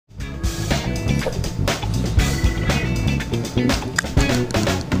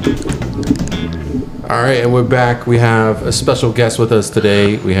All right, and we're back. We have a special guest with us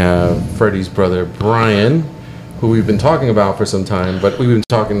today. We have Freddy's brother, Bryan, who we've been talking about for some time, but we've been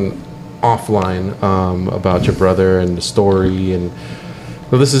talking offline about your brother and the story. And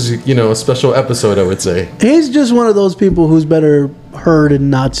well, this is, you know, a special episode, I would say. He's just one of those people who's better heard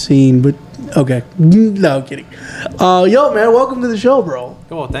and not seen, but okay. No, I'm kidding. Yo, man, welcome to the show, bro.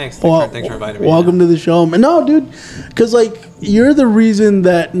 Cool, thanks. Thanks for inviting me. Welcome to the show, man. No, dude, because, like, you're the reason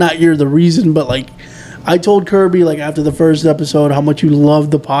that, not you're the reason, but, like, I told Kirby, like, after the first episode how much you loved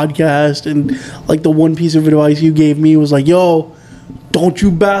the podcast, and, like, the one piece of advice you gave me was like, yo, don't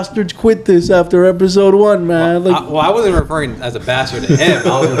you bastards quit this after episode 1, man. Well, I wasn't referring as a bastard to him.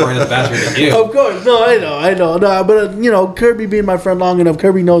 I was referring as a bastard to you. Of course. No, I know. No, but, you know, Kirby being my friend long enough,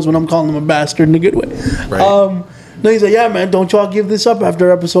 Kirby knows when I'm calling him a bastard in a good way. Right. No, he's like, yeah, man, don't y'all give this up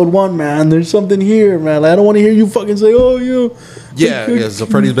after episode 1, man. There's something here, man. I don't want to hear you fucking say, oh, you. Yeah. So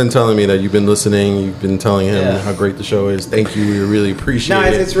Freddie's been telling me that you've been listening. You've been telling him how great the show is. Thank you. We really appreciate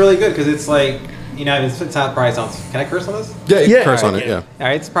it. No, it's really good because it's like, you know, it probably sounds. Can I curse on this? Yeah, you can curse on it. Yeah. All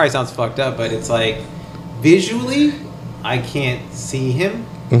right, it probably sounds fucked up, but it's like visually, I can't see him.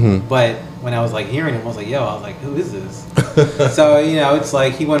 Mm-hmm. But when I was like hearing him, I was like, yo, I was like, who is this? So you know, it's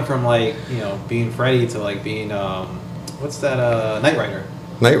like he went from like, you know, being Freddy to like being what's that Knight Rider?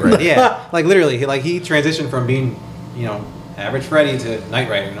 Knight Rider. Yeah, like literally, he transitioned from being, you know, average Freddy to Knight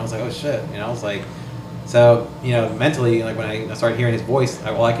Rider, and I was like, oh shit, you know, I was like. So, you know, mentally, like when I started hearing his voice,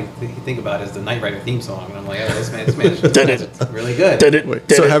 all I could think about is the Knight Rider theme song, and I'm like, oh, this man is really good.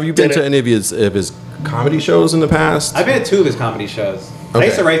 So, have you been to any of his comedy shows in the past? I've been to 2 of his comedy shows. Okay. I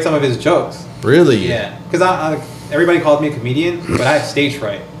used to write some of his jokes. Really? Yeah, because everybody called me a comedian, but I have stage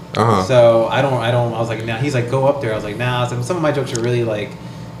fright. So I was like, nah. He's like, go up there. I was like, nah. Some of my jokes are really like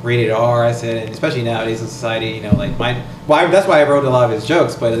rated R. I said, and especially nowadays in society, you know, like that's why I wrote a lot of his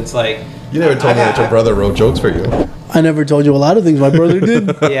jokes. But it's like. You never told me that your brother wrote jokes for you. I never told you a lot of things my brother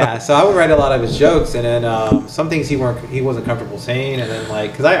did. Yeah, so I would write a lot of his jokes, and then some things he wasn't comfortable saying, and then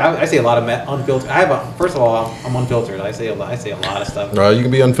like because I say a lot of unfiltered. First of all, I'm unfiltered. I say a lot of stuff. Well, you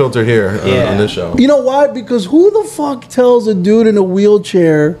can be unfiltered here on this show. You know why? Because who the fuck tells a dude in a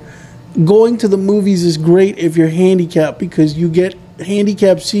wheelchair going to the movies is great if you're handicapped because you get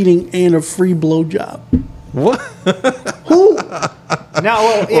handicapped seating and a free blowjob? What? Who?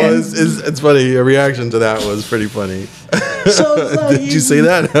 It's funny. Your reaction to that was pretty funny. So like, did you say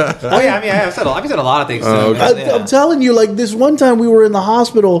that? Oh yeah, I mean, I've said a lot of things. Okay. I'm telling you, like this one time we were in the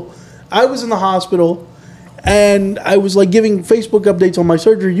hospital. I was in the hospital, and I was like giving Facebook updates on my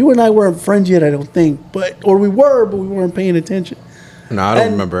surgery. You and I weren't friends yet, I don't think, but we weren't paying attention. No, I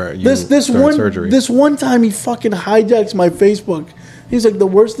don't remember. This one time he fucking hijacks my Facebook. He's like, the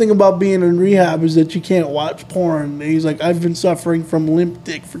worst thing about being in rehab is that you can't watch porn. And he's like, I've been suffering from limp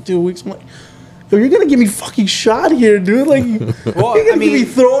dick for 2 weeks. I'm like, yo, you're going to get me fucking shot here, dude. Like, you're going to get me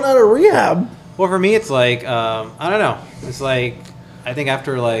thrown out of rehab. Well, for me, it's like, I don't know. It's like, I think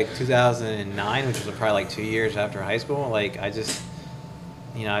after like 2009, which was probably like 2 years after high school, like I just,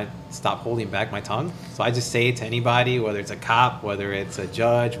 you know, I stopped holding back my tongue. So I just say it to anybody, whether it's a cop, whether it's a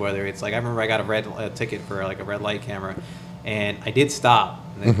judge, whether it's like, I remember I got a ticket for like a red light camera. And I did stop,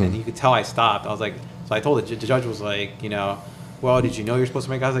 and you could tell I stopped. I was like, so I told the judge was like, you know, well, did you know you're supposed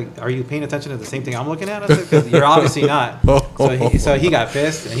to make? I was like, are you paying attention to the same thing I'm looking at? I said, because you're obviously not. So he got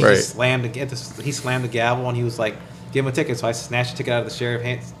pissed, and he just slammed the gavel, and he was like, give him a ticket. So I snatched the ticket out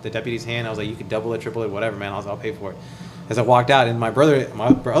of the deputy's hand. I was like, you could double it, triple it, whatever, man. I'll pay for it. As I walked out, and my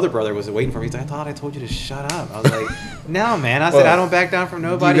other brother was waiting for me. He's like, I thought I told you to shut up. I was like, no, man. I said, I don't back down from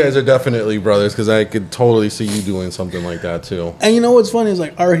nobody. You guys are definitely brothers because I could totally see you doing something like that too. And you know what's funny is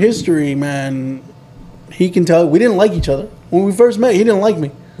like our history, man. He can tell we didn't like each other when we first met. He didn't like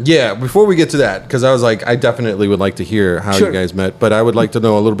me. Yeah, before we get to that, because I was like, I definitely would like to hear how you guys met, but I would like to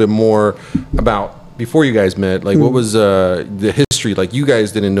know a little bit more about before you guys met. Like, what was the history? Like, you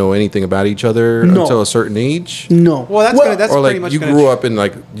guys didn't know anything about each other until a certain age? No. Well, that's or like pretty much you grew up in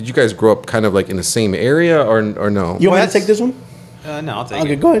like. Did you guys grow up kind of like in the same area or no? You want me to take this one? No, I'll take it.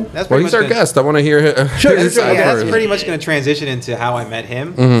 Okay, go ahead. That's he's our guest. I want to hear Sure, his sure. That's pretty much going to transition into how I met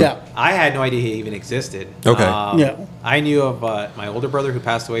him. Yeah. I had no idea he even existed. Okay. I knew of my older brother who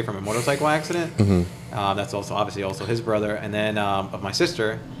passed away from a motorcycle accident. That's also his brother, and then of my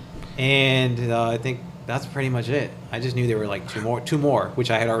sister, and I think that's pretty much it. I just knew there were like two more,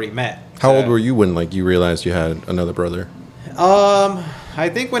 which I had already met. How old were you when like you realized you had another brother? I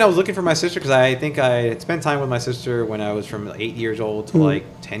think when I was looking for my sister, because I think I had spent time with my sister when I was from 8 years old to like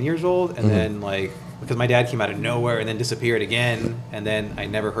 10 years old, and then like because my dad came out of nowhere and then disappeared again, and then I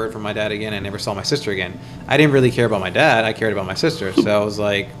never heard from my dad again. I never saw my sister again. I didn't really care about my dad. I cared about my sister. So I was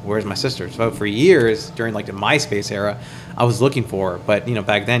like, where's my sister? So for years, during like the MySpace era, I was looking for her. But, you know,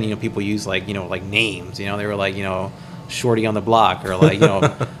 back then, you know, people used like, you know, like names. You know, they were like, you know, Shorty on the Block, or like, you know,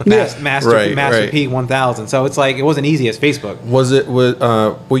 Master P 1000. So it's like, it wasn't easy as Facebook. Was it,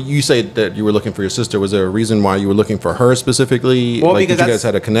 well, you say that you were looking for your sister. Was there a reason why you were looking for her specifically? Well, like, because did you guys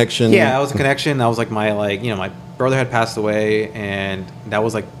had a connection? Yeah, that was a connection. That was like my, like, you know, my brother had passed away, and that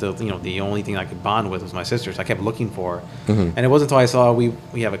was like the, you know, the only thing I could bond with was my sister. So I kept looking for her. And it wasn't until I saw we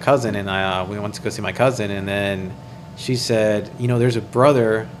have a cousin, and we went to go see my cousin, and then she said, you know, there's a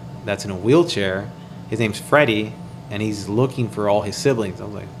brother that's in a wheelchair. His name's Freddy, and he's looking for all his siblings. I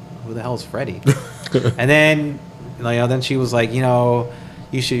was like, who the hell is Freddy? And then, you know, then she was like, you know,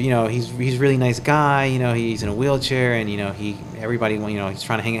 you should, you know, he's a really nice guy. You know, he's in a wheelchair, and you know, everybody, you know, he's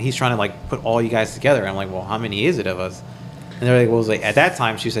trying to hang out. He's trying to like put all you guys together. I'm like, well, how many is it of us? And they're like, well, it was like at that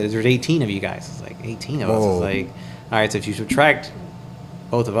time she said there's 18 of you guys. It's like 18 of us. It's like, all right, so if you subtract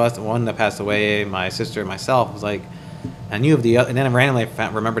both of us, the one that passed away, my sister, and myself, it was like, I knew of the other, and then I randomly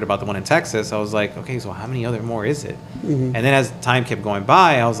remembered about the one in Texas. I was like, okay, so how many other more is it? And then as time kept going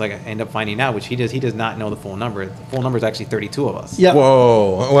by, I was like, I end up finding out, which he does not know the full number. The full number is actually 32 of us. Yeah.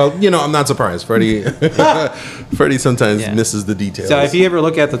 Whoa. Well, you know, I'm not surprised. Freddie sometimes misses the details. So if you ever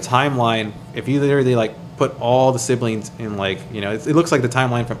look at the timeline, if you literally like put all the siblings in, like, you know, it looks like the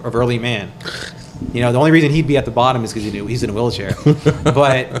timeline of early man. You know, the only reason he'd be at the bottom is because he's in a wheelchair.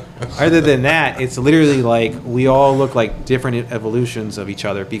 But other than that, it's literally like we all look like different evolutions of each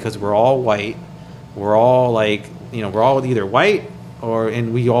other because we're all white. We're all like, you know, we're all either white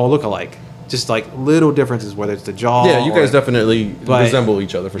and we all look alike. Just like little differences, whether it's the jaw. Yeah, you guys definitely resemble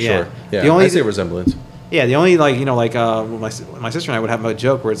each other for sure. Yeah, I say resemblance. Yeah, the only, like, you know, like my sister and I would have a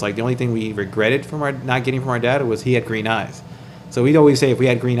joke where it's like the only thing we regretted from not getting from our dad was he had green eyes. So we'd always say if we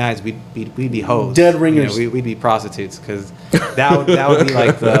had green eyes, we'd be hoes. Dead ringers. You know, we'd be prostitutes because that would be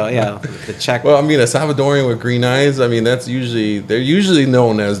like the check. Well, I mean, a Salvadorian with green eyes, I mean, they're usually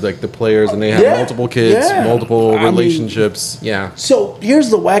known as like the players, and they have multiple kids, multiple relationships. So here's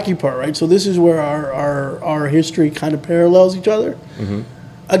the wacky part, right? So this is where our history kind of parallels each other.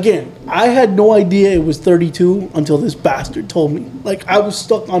 Again, I had no idea it was 32 until this bastard told me. Like, I was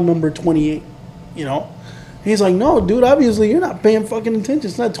stuck on number 28, you know? He's like, no, dude, obviously you're not paying fucking attention.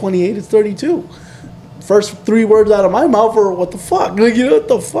 It's not 28, it's 32. First 3 words out of my mouth were, what the fuck? Like, you know, what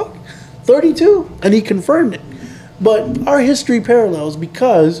the fuck? 32. And he confirmed it. But our history parallels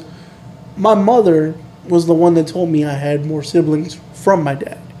because my mother was the one that told me I had more siblings from my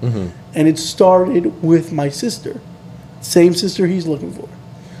dad. And it started with my sister. Same sister he's looking for.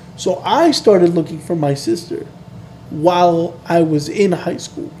 So I started looking for my sister while I was in high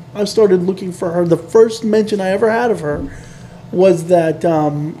school. I started looking for her. The first mention I ever had of her was that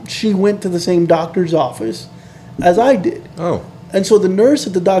she went to the same doctor's office as I did. Oh. And so the nurse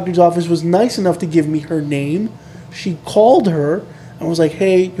at the doctor's office was nice enough to give me her name. She called her and was like,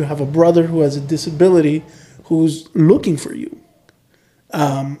 hey, you have a brother who has a disability who's looking for you.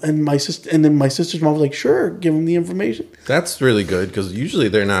 And my sister's mom was like, sure, give him the information. That's really good because usually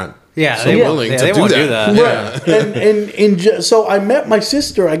they're not willing to do that. Right. So I met my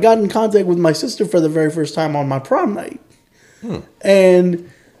sister. I got in contact with my sister for the very first time on my prom night. And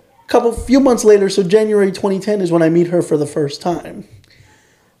few months later, so January 2010 is when I meet her for the first time.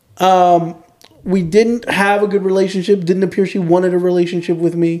 We didn't have a good relationship. Didn't appear she wanted a relationship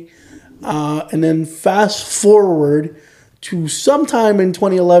with me. And then fast forward to sometime in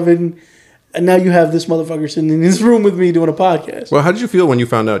 2011, and now you have this motherfucker sitting in this room with me doing a podcast. Well, how did you feel when you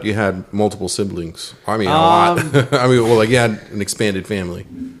found out you had multiple siblings? I mean, a lot. I mean, well, like you had an expanded family.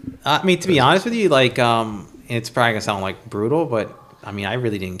 I mean, to be honest with you, like, it's probably gonna sound like brutal, but I mean, I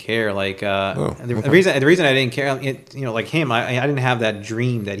really didn't care. Like, the reason I didn't care, you know, like him, I didn't have that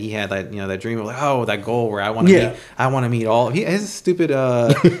dream that he had. That dream of like, oh, that goal where I want to meet all. His stupid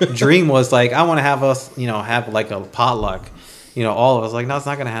dream was like, I want to have us, you know, have like a potluck. You know, all of us like, no, it's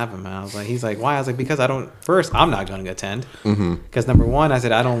not gonna happen, man. I was like, he's like, why? I was like, because I'm not gonna attend. Because number one, I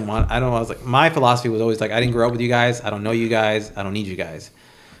said, I was like, my philosophy was always like, I didn't grow up with you guys. I don't know you guys. I don't need you guys.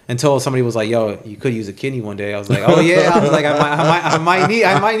 Until somebody was like, yo, you could use a kidney one day. I was like, oh yeah. I was like, I might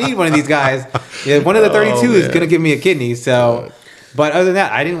need one of these guys. Yeah, one of the 32 is gonna give me a kidney. So, but other than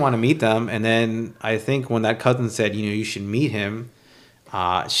that, I didn't want to meet them. And then I think when that cousin said, you know, you should meet him.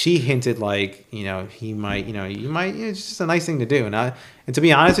 She hinted like, you know, you might, it's just a nice thing to do. And to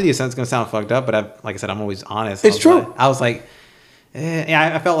be honest with you, it's going to sound fucked up, but like I said, I'm always honest. It's true. I was like,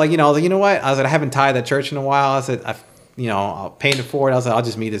 I felt like, I was like, you know what? I was like, I haven't tied that church in a while. I said, I'll pay it forward. I was like, I'll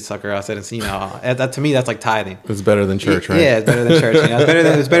just meet this sucker. I said, and that, to me, that's like tithing. It's better than church, right? Yeah, it's better than church.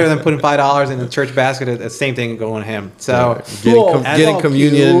 It's better than putting $5 in the church basket. It's the same thing going to him. So getting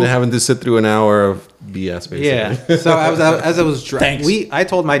communion and having to sit through an hour of BS, basically. Yeah. So as I was driving, I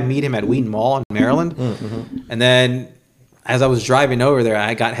told him I'd meet him at Wheaton Mall in Maryland, and then as I was driving over there,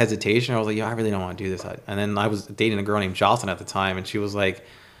 I got hesitation. I was like, yo, I really don't want to do this. And then I was dating a girl named Jocelyn at the time, and she was like,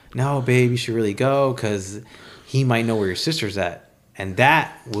 no, babe, you should really go because he might know where your sister's at. And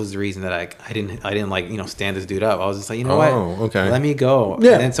that was the reason that I didn't like, stand this dude up. I was just like, you know what? Okay. Let me go.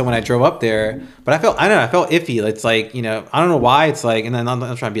 Yeah. And then so when I drove up there, but I felt iffy. It's like, I don't know why it's like, and then I'm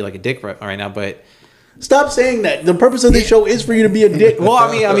trying to be like a dick right now, but stop saying that. The purpose of this show is for you to be a dick. well,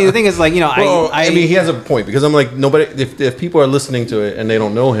 I mean, the thing is like, I mean, he has a point because I'm like, nobody, if people are listening to it and they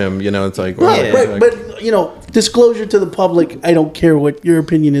don't know him, it's like, right. But disclosure to the public. I don't care what your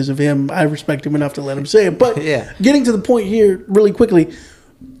opinion is of him. I respect him enough to let him say it. But getting to the point here really quickly,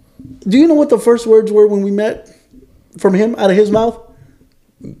 do you know what the first words were when we met from him out of his mouth?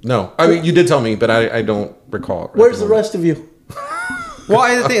 No, I mean, you did tell me, but I don't recall. Where's the rest of you?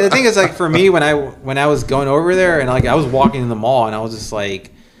 Well, the thing is, like, for me, when I was going over there and like I was walking in the mall and I was just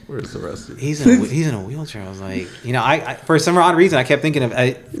like, where's the rest of you? He's in a wheelchair. I was like, I for some odd reason I kept thinking of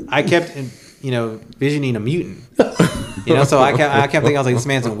I kept visioning a mutant. So I kept thinking, I was like, this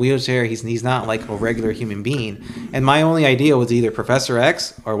man's in a wheelchair. He's not like a regular human being. And my only idea was either Professor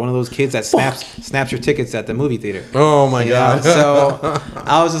X or one of those kids that snaps your tickets at the movie theater. Oh my god! So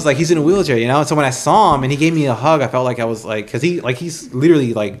I was just like, he's in a wheelchair, And so when I saw him and he gave me a hug, I felt like I was like, because he's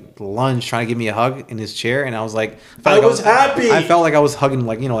literally like lunged trying to give me a hug in his chair, and I was like, I was happy. I felt like I was hugging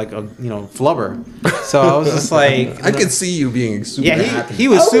like a flubber. So I was just like, I could see you being super happy. He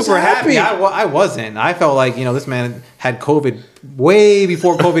was super happy. I wasn't. I felt like this man had COVID way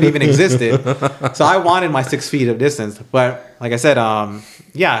before COVID even existed. So I wanted my 6 feet of distance. But like I said, I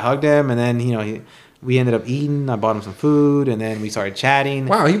hugged him, and then we ended up eating. I bought him some food, and then we started chatting.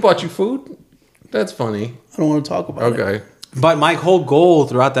 Wow, he bought you food? That's funny. I don't want to talk about it. Okay. But my whole goal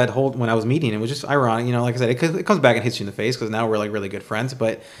throughout when I was meeting, it was just ironic. Like I said, it comes back and hits you in the face because now we're like really good friends.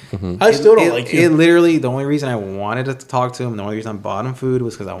 But I still don't like you. It literally, the only reason I wanted to talk to him, the only reason I bought him food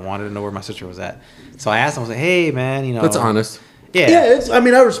was because I wanted to know where my sister was at. So I asked him, I was like, hey, man, That's honest. Yeah. Yeah,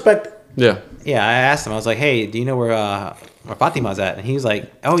 I respect it. Yeah. Yeah, I asked him, I was like, hey, do you know where Fatima's at? And he was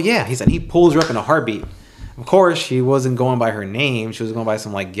like, oh, yeah. He said he pulls her up in a heartbeat. Of course, she wasn't going by her name. She was going by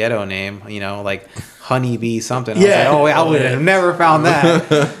some like ghetto name, like Honeybee something. I was like, oh, I would have never found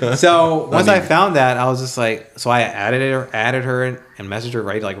that. So once I found that, I was just like, so I added her and messaged her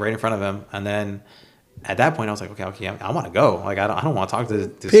right in front of him. And then at that point, I was like, okay, I want to go. Like, I don't want to talk to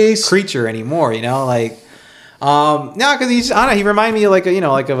this creature anymore, no, because he reminded me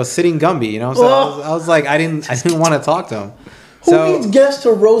of a sitting Gumby, So I was like, I didn't want to talk to him. Who needs guests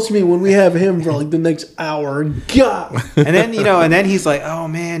to roast me when we have him for like the next hour? God. And then he's like, oh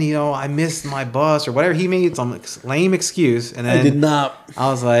man, I missed my bus or whatever. He made some lame excuse, and then I did not. I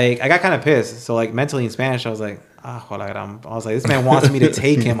was like, I got kind of pissed. So like mentally in Spanish, I was like, this man wants me to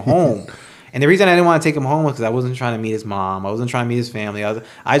take him home. And the reason I didn't want to take him home was because I wasn't trying to meet his mom. I wasn't trying to meet his family.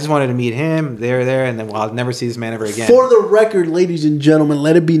 I just wanted to meet him there, and then I'll never see this man ever again. For the record, ladies and gentlemen,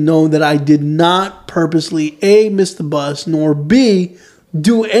 let it be known that I did not purposely A, miss the bus, nor B,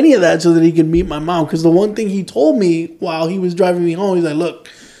 do any of that so that he could meet my mom. Because the one thing he told me while he was driving me home, he's like, look,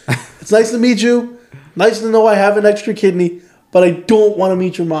 it's nice to meet you. Nice to know I have an extra kidney, but I don't want to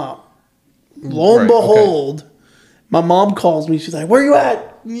meet your mom. Lo and behold, my mom calls me. She's like, where you at?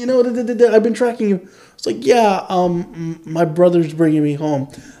 I've been tracking you. It's like, yeah, my brother's bringing me home.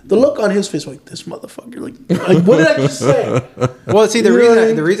 The look on his face, like, this motherfucker. Like what did I just say? Well, see, the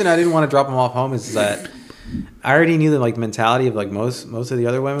reason I didn't want to drop him off home is that I already knew the mentality of most of the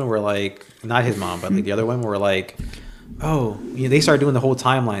other women were like, not his mom, but the other women were like, oh, they started doing the whole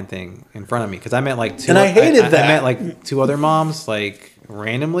timeline thing in front of me because I met two. And I hated that. I met two other moms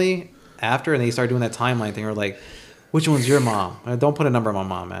randomly after, and they started doing that timeline thing. Or like, which one's your mom? Don't put a number on my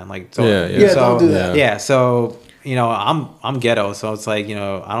mom, man. Don't do that. Yeah, so I'm ghetto, so it's like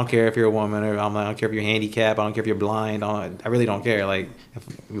I don't care if you're a woman or I don't care if you're handicapped. I don't care if you're blind. I really don't care. Like if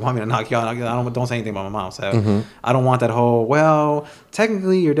you want me to knock you out, don't say anything about my mom. So I don't want that whole. Well,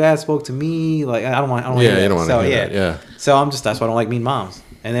 technically, your dad spoke to me. Like I don't want. Yeah, you don't want to hear that. Yeah. So that's why I don't like mean moms.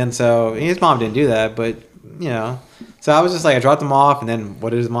 And then so his mom didn't do that, but So I was just like, I dropped him off, and then what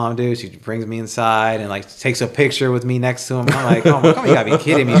did his mom do? She brings me inside and like takes a picture with me next to him. And I'm like, oh, come on, you gotta be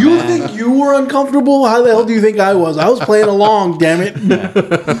kidding me, You man. think you were uncomfortable? How the hell do you think I was? I was playing along, damn it.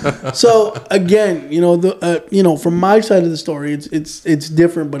 Yeah. So again, from my side of the story, it's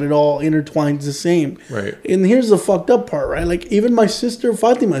different, but it all intertwines the same. Right. And here's the fucked up part, right? Like even my sister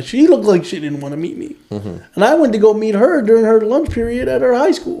Fatima, she looked like she didn't want to meet me, and I went to go meet her during her lunch period at her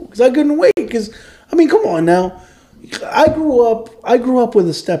high school because I couldn't wait. Because I mean, come on now. I grew up with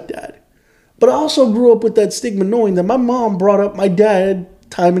a stepdad, but I also grew up with that stigma knowing that my mom brought up my dad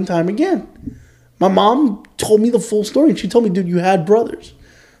time and time again. My mom told me the full story, and she told me, dude, you had brothers.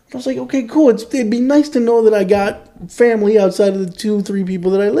 I was like, okay, cool. It'd be nice to know that I got family outside of the 2-3 people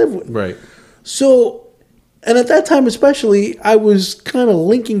that I live with. Right. So, and at that time especially, I was kind of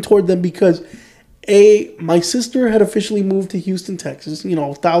linking toward them because, my sister had officially moved to Houston, Texas,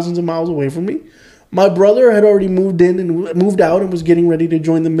 thousands of miles away from me. My brother had already moved out and was getting ready to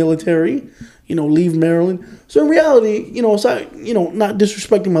join the military, leave Maryland. So in reality, not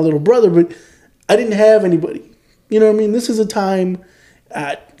disrespecting my little brother, but I didn't have anybody. You know what I mean? This is a time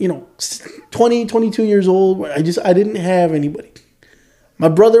at, 20, 22 years old where I didn't have anybody. My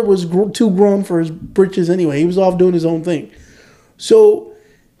brother was too grown for his britches anyway. He was off doing his own thing. So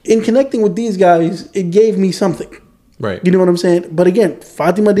in connecting with these guys, it gave me something. Right. You know what I'm saying? But again,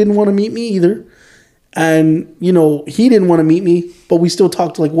 Fatima didn't want to meet me either. And, he didn't want to meet me, but we still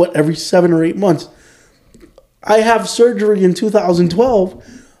talked every 7 or 8 months. I have surgery in 2012.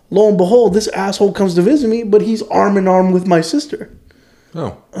 Lo and behold, this asshole comes to visit me, but he's arm in arm with my sister.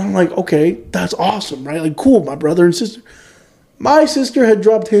 Oh. And I'm like, okay, that's awesome, right? Like, cool, my brother and sister. My sister had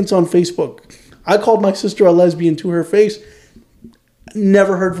dropped hints on Facebook. I called my sister a lesbian to her face.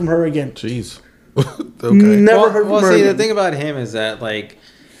 Never heard from her again. Jeez. Okay. Never heard from her again. The thing about him is that, like,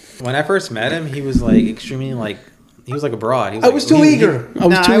 when I first met him, he was like extremely he was like a broad. I was too eager. I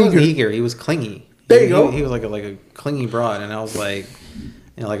wasn't eager. He was clingy. There you go. He was like a clingy broad, and I was like,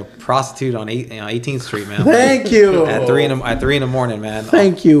 like a prostitute on 18th Street, man. Thank you. At 3 in the morning, man.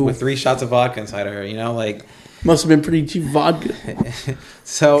 Thank you. With 3 shots of vodka inside of her, like. Must have been pretty cheap vodka.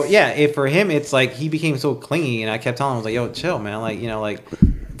 So yeah, for him, it's like he became so clingy, and I kept telling him, I was like, yo, chill, man. Like,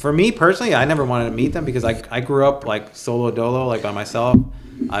 for me personally, I never wanted to meet them because I grew up like solo dolo, like by myself.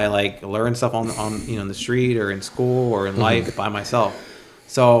 I like learn stuff on in the street or in school or in life by myself,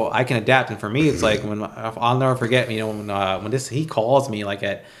 so I can adapt. And for me, it's like I'll never forget. When he calls me like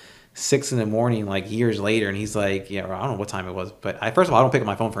at 6 a.m, like years later, and he's like, I don't know what time it was, but first of all, I don't pick up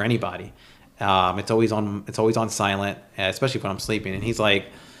my phone for anybody. It's always on silent, especially when I'm sleeping. And he's like,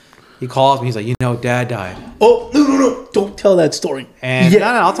 he calls me. He's like, Dad died. Oh no! Don't tell that story. And no,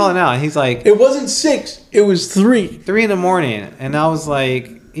 I'll tell it now. And he's like, it wasn't 6. It was 3. 3 in the morning. And I was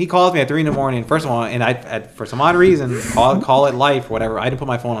like, he calls me at 3 in the morning. First of all, and I for some odd reason, call it life or whatever. I didn't put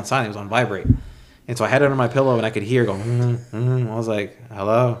my phone on silent. It was on vibrate. And so I had it under my pillow, and I could hear it go. I was like,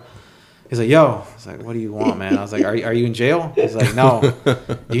 hello. He's like, yo. I was like, what do you want, man? I was like, are you in jail? He's like, no. Do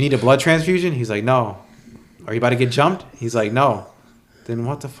you need a blood transfusion? He's like, no. Are you about to get jumped? He's like, no. Then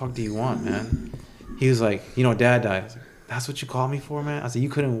what the fuck do you want, man? He was like, Dad died. I was like, that's what you called me for, man? I said, you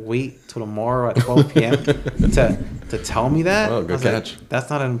couldn't wait till tomorrow at 12 p.m. to tell me that? Oh, good catch. Like, that's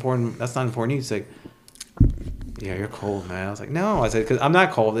not important news. He's like, yeah, you're cold, man. I was like, no. I said, because I'm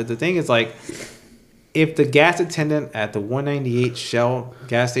not cold. The thing is, like, if the gas attendant at the 198 Shell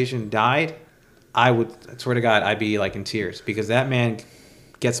gas station died, I swear to God, I'd be like in tears, because that man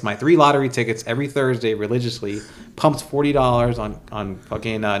gets my 3 lottery tickets every Thursday religiously, pumps $40 on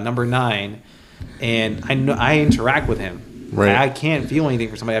fucking number 9, and I interact with him. Right. I can't feel anything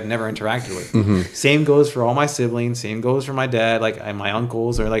for somebody I've never interacted with. Same goes for all my siblings. Same goes for my dad, and my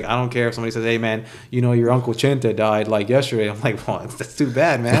uncles. Or like, I don't care if somebody says, "Hey, man, your Uncle Chenta died like yesterday." I'm like, well, that's too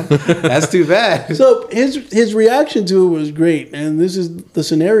bad, man. That's too bad. So his reaction to it was great, and this is the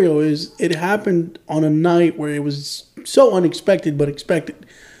scenario: is it happened on a night where it was so unexpected but expected.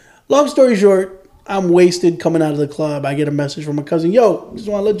 Long story short, I'm wasted coming out of the club. I get a message from my cousin. Yo, just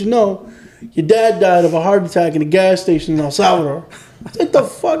want to let you know, your dad died of a heart attack in a gas station in El Salvador. What the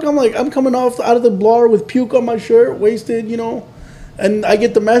fuck? I'm like, I'm coming out of the bar with puke on my shirt, wasted, And I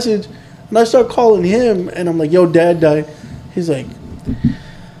get the message, and I start calling him, and I'm like, yo, Dad died. He's like,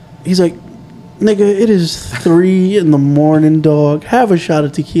 nigga, it is 3 in the morning, dog. Have a shot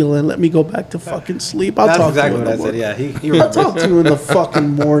of tequila and let me go back to fucking sleep. I'll talk to you in the morning. That's exactly what I said. Yeah, I'll talk to you in the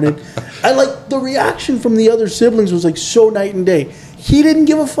fucking morning. And like the reaction from the other siblings was like so night and day. He didn't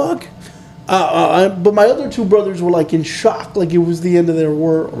give a fuck. But my other 2 brothers were like in shock, like it was the end of their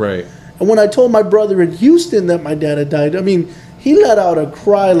world. Right. And when I told my brother in Houston that my dad had died, I mean, he let out a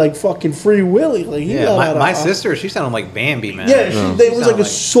cry like fucking Free Willy. Like he let out my sister, she sounded like Bambi, man. Yeah, it was like a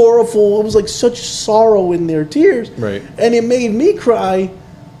sorrowful. It was like such sorrow in their tears, Right? And it made me cry,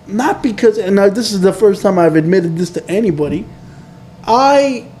 not because. And this is the first time I've admitted this to anybody.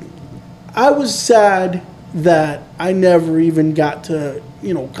 I was sad that I never even got to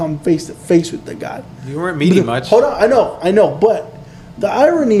come face to face with the guy. You weren't meeting much. Hold on, I know, but the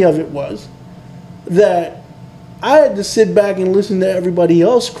irony of it was that I had to sit back and listen to everybody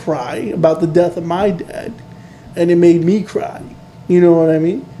else cry about the death of my dad, and it made me cry. You know what I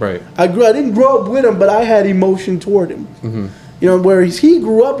mean? Right. I didn't grow up with him, but I had emotion toward him. Mm-hmm. Whereas he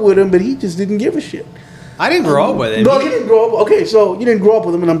grew up with him, but he just didn't give a shit. I didn't grow up with him. No, you didn't grow up. Okay, so you didn't grow up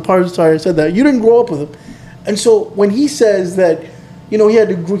with him, and I'm sorry I said that. You didn't grow up with him, and so when he says that, he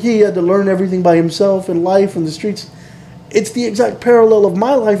had to learn everything by himself in life and the streets, it's the exact parallel of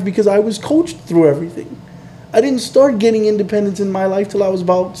my life because I was coached through everything. I didn't start getting independence in my life till I was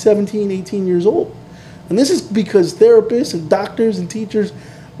about 17, 18 years old. And this is because therapists and doctors and teachers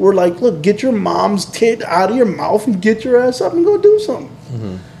were like, look, get your mom's tit out of your mouth and get your ass up and go do something.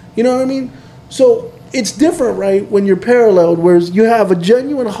 Mm-hmm. You know what I mean? So it's different, right, when you're paralleled, whereas you have a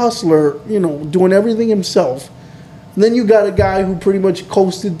genuine hustler, doing everything himself. And then you got a guy who pretty much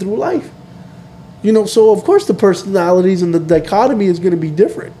coasted through life. So of course the personalities and the dichotomy is going to be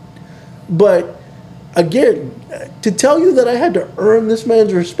different. But again, to tell you that I had to earn this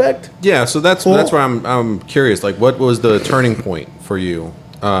man's respect. Yeah, so that's where I'm curious. Like, what was the turning point for you,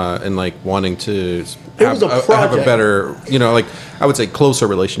 in like wanting to have a better, I would say closer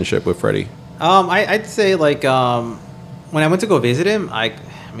relationship with Freddie? I'd say like when I went to go visit him, I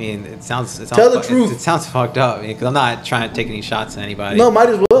mean, it sounds tell the truth. It sounds fucked up because I'm not trying to take any shots at anybody. No, might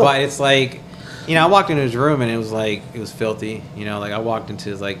as well. But it's like, I walked into his room and it was filthy. I walked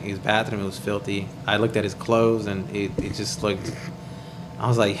into his bathroom, it was filthy. I looked at his clothes and it just looked. I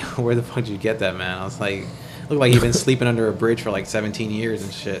was like, where the fuck did you get that, man? I was like, looked like he'd been sleeping under a bridge for like 17 years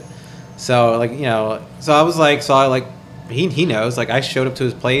and shit. So so I was like, he knows. Like I showed up to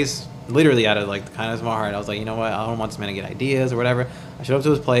his place literally out of like the kindness of my heart. I was like, you know what? I don't want this man to get ideas or whatever. I showed up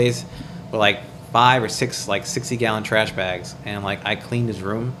to his place with like 5 or 6 like 60-gallon trash bags, and like I cleaned his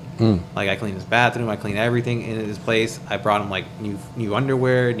room. Like I cleaned his bathroom, I cleaned everything in his place. I brought him like new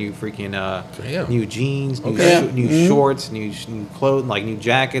underwear, new freaking new jeans, new shorts, new clothes, like new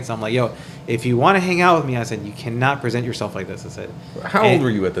jackets. I'm like, yo, if you want to hang out with me, I said, you cannot present yourself like this. I said, how old were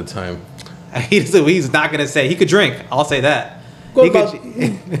you at the time? He's not gonna say. He could drink. I'll say that.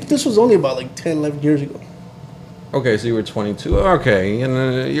 This was only about like 10, 11 years ago. Okay, so you were 22. Okay,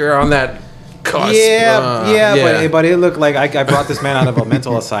 and you're on that cusp. But it looked like I brought this man out of a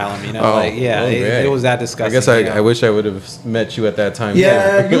mental asylum. It was that disgusting. I guess I wish I would have met you at that time.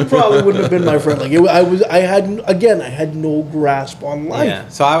 Yeah, you probably wouldn't have been my friend. Like I had no grasp on life. Yeah,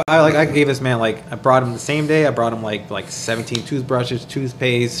 so I gave this man I brought him the same day. I brought him like 17 toothbrushes,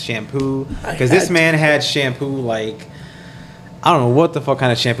 toothpaste, shampoo, because this man had shampoo I don't know what the fuck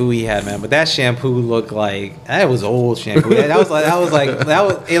kind of shampoo he had, man, but that shampoo looked like that was old shampoo. that was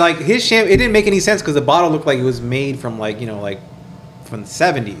his shampoo. It didn't make any sense because the bottle looked like it was made from from the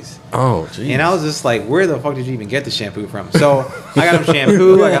 70s. Oh, geez. And I was just like, where the fuck did you even get the shampoo from? So I got him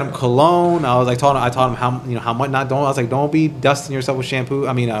shampoo. I got him cologne. I was like, I taught him how much not. Don't I was like, don't be dusting yourself with shampoo.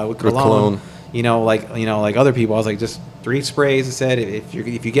 I mean, with cologne. Like other people. I was like, just 3 sprays. I said, if you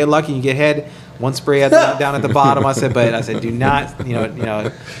get lucky, you get head. 1 spray down at the bottom. I said, do not,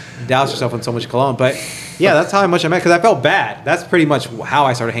 douse yourself in so much cologne. But yeah, that's how much I meant because I felt bad. That's pretty much how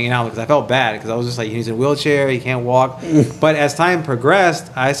I started hanging out because I felt bad because I was just like, he's in a wheelchair, he can't walk. But as time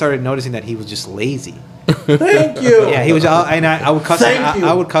progressed, I started noticing that he was just lazy. Thank you. Yeah, he was, and I would cuss him.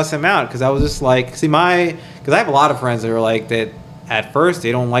 I would cuss him out because I was just like, because I have a lot of friends that are like that. At first,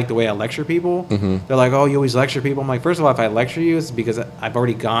 they don't like the way I lecture people. Mm-hmm. They're like, oh, you always lecture people. I'm like, first of all, if I lecture you, it's because I've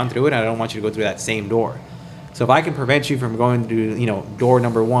already gone through it, and I don't want you to go through that same door. So if I can prevent you from going to, door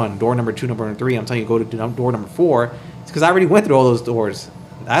number 1, door number 2, number 3, I'm telling you go to door number 4, it's because I already went through all those doors.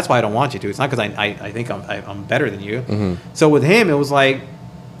 That's why I don't want you to. It's not because I think I'm better than you. Mm-hmm. So with him, it was like,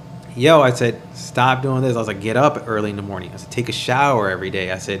 I said, stop doing this. I was like, get up early in the morning. I said, take a shower every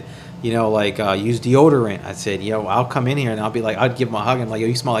day. I said, use deodorant. I said, I'll come in here and I'll be like, I'd give him a hug and like,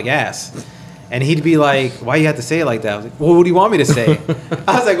 you smell like ass. And he'd be like, why you have to say it like that? I was like, well, what do you want me to say?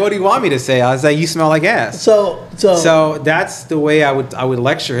 I was like, what do you want me to say? I was like, you smell like ass. So that's the way I would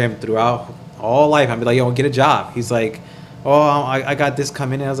lecture him throughout all life. I'd be like, get a job. He's like, I got this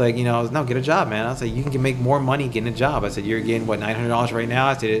coming in. I was like, no, get a job, man. I was like, you can make more money getting a job. I said, you're getting $900 right now.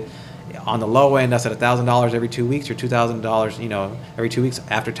 I said, on the low end, I said $1,000 every 2 weeks or $2,000, every 2 weeks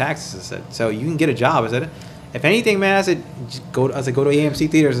after taxes. I said, so you can get a job. I said, if anything, man, I said, go to AMC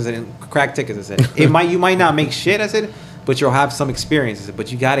theaters. I said, and crack tickets. I said, you might not make shit. I said, but you'll have some experience. I said,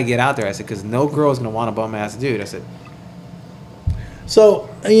 but you got to get out there. I said, because no girl's gonna want a bum ass dude. I said. So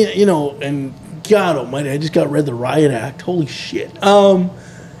you know, and God Almighty, I just got read the Riot Act. Holy shit.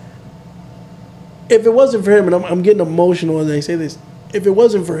 If it wasn't for him, and I'm getting emotional as I say this, if it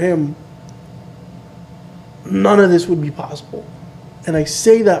wasn't for him, none of this would be possible. And I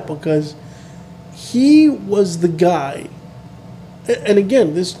say that because he was the guy. And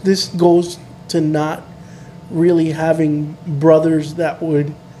again, this goes to not really having brothers that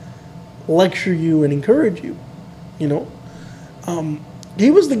would lecture you and encourage you, you know.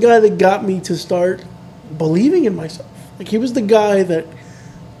 He was the guy that got me to start believing in myself. Like, he was the guy that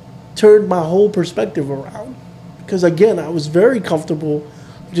turned my whole perspective around. Because again, I was very comfortable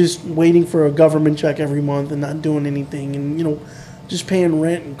just waiting for a government check every month and not doing anything, and, you know, just paying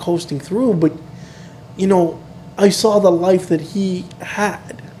rent and coasting through. But, you know, I saw the life that he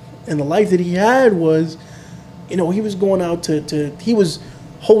had. And the life that he had was, you know, he was going out he was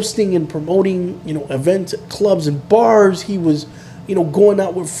hosting and promoting, you know, events at clubs and bars. He was, you know, going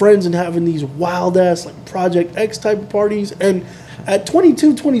out with friends and having these wild ass, like, Project X type of parties. And at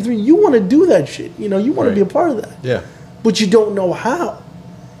 22, 23, you want to do that shit. You know, you want to be a part of that. Yeah. But you don't know how.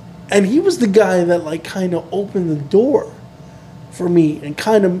 And he was the guy that, like, kind of opened the door for me and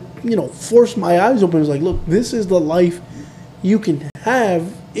kind of, you know, forced my eyes open. It was like, look, this is the life you can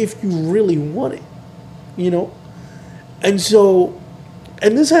have if you really want it, you know? And so,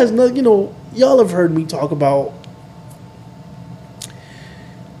 and this has no, you know, y'all have heard me talk about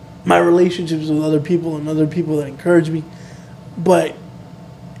my relationships with other people and other people that encourage me. But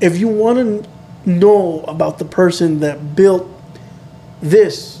if you want to know about the person that built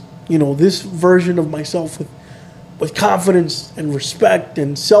this, you know, this version of myself with confidence and respect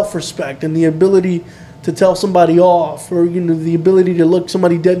and self-respect and the ability to tell somebody off, or, you know, the ability to look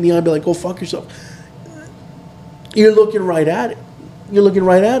somebody dead in the eye and be like, go fuck yourself, you're looking right at it. You're looking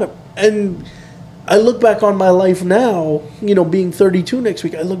right at him. And I look back on my life now, you know, being 32 next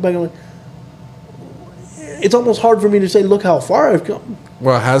week, I look back and I'm like, it's almost hard for me to say, look how far I've come.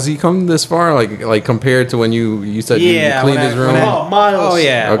 Well, has he come this far? Like compared to when you said you cleaned his room? Miles. Oh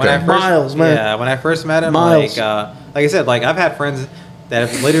yeah, okay. Miles, man. Yeah, when I first met him, Miles. like I said, like, I've had friends that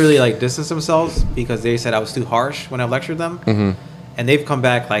have literally, like, distanced themselves because they said I was too harsh when I lectured them. Mm-hmm. And they've come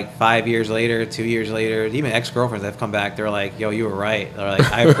back, like, 5 years later, 2 years later, even ex-girlfriends that have come back. They're like, yo, you were right. They're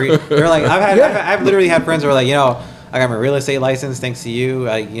like, they're like, I've literally had friends who are like, you know, I got my real estate license thanks to you.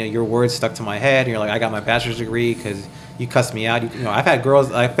 You know, your words stuck to my head. And you're like, I got my bachelor's degree because you cussed me out. You know, I've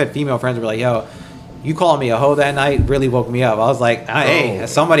had female friends who were like, yo, you calling me a hoe that night really woke me up. I was like, hey,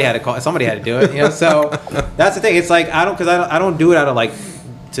 somebody had to do it. You know, so that's the thing. It's like, I don't do it out of, like,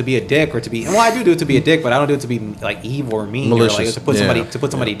 to be a dick or to be, well, I do it to be a dick, but I don't do it to be, like, evil or mean, malicious, or, like, to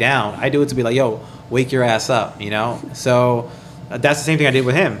put somebody down. I do it to be like, yo, wake your ass up, you know. So that's the same thing I did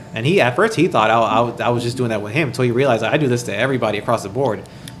with him. And he, at first, he thought I was just doing that with him until he realized I do this to everybody across the board.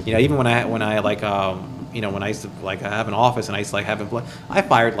 You know, even when I like you know, when I used to, like, have an office and I used to, like, have employees, I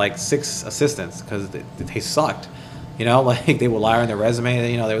fired, like, 6 assistants because they sucked. You know, like, they would lie on their resume.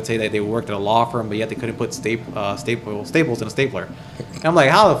 You know, they would say that they worked at a law firm, but yet they couldn't put staples in a stapler. And I'm like,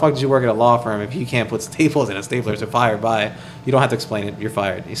 how the fuck did you work at a law firm if you can't put staples in a stapler? So fired by, you don't have to explain it, you're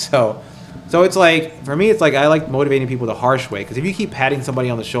fired. So it's like, for me, it's like, I like motivating people the harsh way, because if you keep patting somebody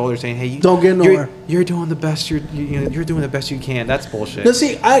on the shoulder saying, hey, don't get nowhere, you're doing the best you're doing the best you can, that's bullshit. Now,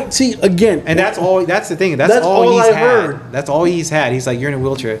 see again, and that's the thing, that's all he's had. That's all he's had. He's like, you're in a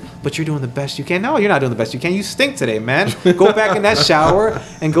wheelchair, but you're doing the best you can. No, you're not doing the best you can. You stink today, man. Go back in that shower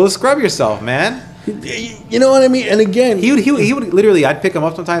and go scrub yourself, man. You know what I mean? And again, he would literally, I'd pick him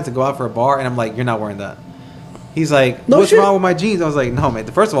up sometimes to go out for a bar, and I'm like, you're not wearing that. He's like, what's wrong with my jeans? I was like, no, man.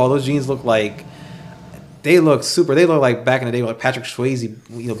 First of all, those jeans look like, they look like back in the day, like Patrick Swayze,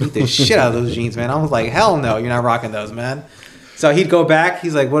 you know, beat the shit out of those jeans, man. I was like, hell no, you're not rocking those, man. So he'd go back.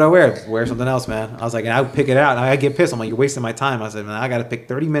 He's like, what do I wear? Wear something else, man. I was like, and I would pick it out, and I'd get pissed. I'm like, you're wasting my time. I said, man, I got to pick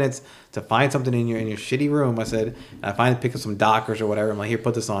 30 minutes to find something in your shitty room. I said, and I pick up some Dockers or whatever. I'm like, here,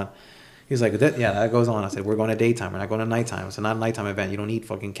 put this on. He's like, that goes on. I said, we're going to daytime. We're not going to nighttime. It's not a nighttime event. You don't need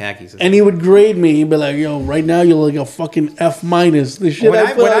fucking khakis. And he would grade me. He'd be like, yo, right now you're like a fucking F-. The shit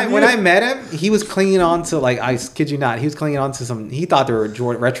when I met him, he was clinging on to, like, I kid you not, he was clinging on to some, he thought they were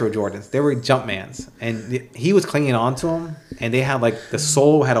retro Jordans. They were Jumpmans. And he was clinging on to them. And they had, like, the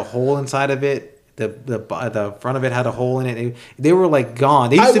sole had a hole inside of it. The front of it had a hole in it. They were, like, gone.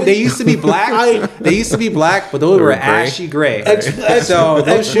 They used to be black. They used to be black, but those were ashy gray. So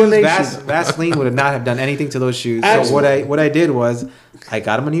those shoes, Vaseline would not have done anything to those shoes. So what I did was, I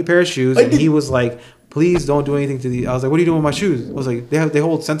got him a new pair of shoes, and he was like, please don't do anything to the. I was like, what are you doing with my shoes? I was like, they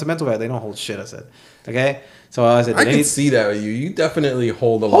hold sentimental value. They don't hold shit. I said, okay. So I said, I can see that with you. You definitely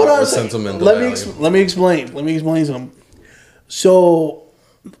hold a Hold lot on with a second. sentimental Let value. me explain. Let me explain something. So,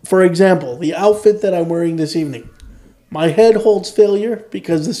 for example, the outfit that I'm wearing this evening, my head holds failure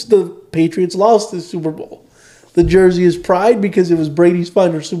because the Patriots lost this Super Bowl. The jersey is pride because it was Brady's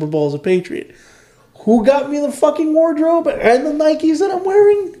final Super Bowl as a Patriot. Who got me the fucking wardrobe and the Nikes that I'm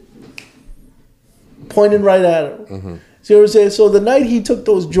wearing? Pointing right at him. Mm-hmm. See what I'm saying? So the night he took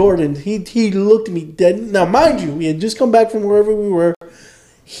those Jordans, he looked at me dead. Now, mind you, he had just come back from wherever we were.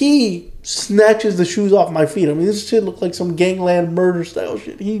 He snatches the shoes off my feet. I mean, this shit looked like some gangland murder style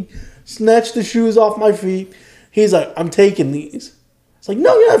shit. He snatched the shoes off my feet. He's like, I'm taking these. It's like,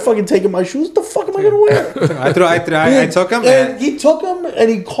 no, you're not fucking taking my shoes. What the fuck am I going to wear? I took them. And he took them and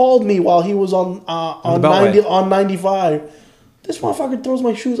he called me while he was on 95. This motherfucker throws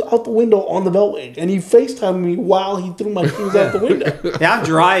my shoes out the window on the Beltway. And he FaceTimed me while he threw my shoes out the window. Yeah, I'm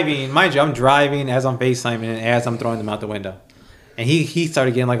driving. Mind you, I'm driving as I'm FaceTiming and as I'm throwing them out the window. And he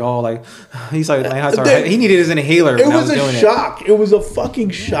started getting like all like, he started like, he needed his inhaler. It was a shock. It was a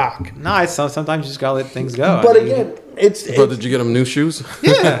fucking shock. No, sometimes you just gotta let things go. But again, But did you get him new shoes?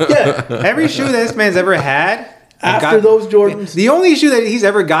 yeah. Every shoe that this man's ever had. After those Jordans. The only shoe that he's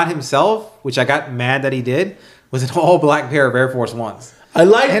ever got himself, which I got mad that he did, was an all black pair of Air Force Ones. I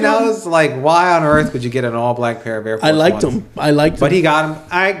liked them. And I was like, why on earth would you get an all black pair of Air Force Ones? I liked them. But he got them.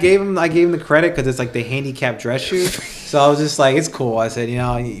 I gave him the credit because it's like the handicap dress shoe. So I was just like, it's cool. I said,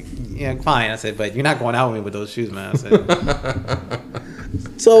 yeah, fine. I said, but you're not going out with me with those shoes, man. I said,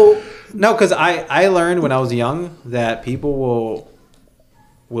 so no, because I learned when I was young that people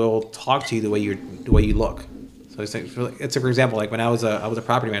will talk to you the way you look. So it's for example, like when I was a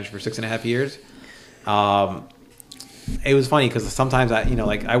property manager for 6.5 years. It was funny because sometimes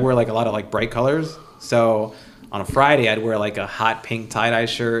I wear like a lot of like bright colors. So on a Friday I'd wear like a hot pink tie-dye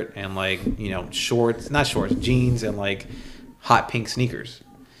shirt and like jeans and like hot pink sneakers.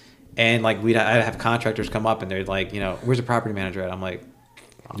 And like I'd have contractors come up and they're like, where's the property manager at? I'm like,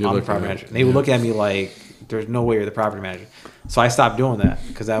 I'm the property manager. And they would look at me like, there's no way you're the property manager. So I stopped doing that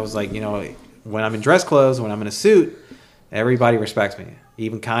because I was like, when I'm in dress clothes, when I'm in a suit, everybody respects me.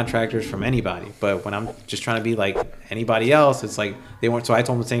 Even contractors from anybody. But when I'm just trying to be like anybody else, it's like they weren't. So I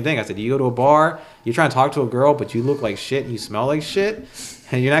told them the same thing. I said, you go to a bar, you're trying to talk to a girl, but you look like shit, you smell like shit,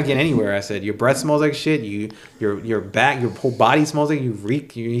 and you're not getting anywhere. I said, your breath smells like shit. Your back, your whole body smells like you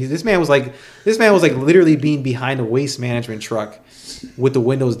reek. This man was like literally being behind a waste management truck with the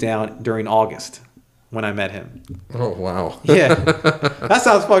windows down during August when I met him. Oh wow. Yeah, that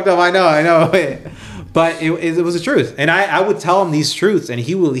sounds fucked up. I know. But it was the truth, and I would tell him these truths, and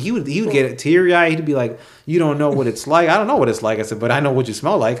he would get teary eyed. He'd be like, "You don't know what it's like." I don't know what it's like. I said, "But I know what you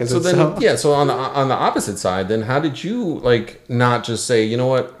smell like." I said, So on the opposite side, then how did you like not just say, you know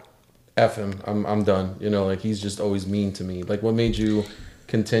what, F him, I'm done. Like he's just always mean to me. Like what made you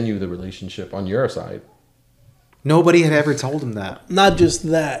continue the relationship on your side? Nobody had ever told him that. Not just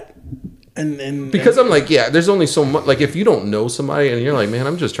that. And because I'm like, yeah, there's only so much. Like if you don't know somebody and you're like, man,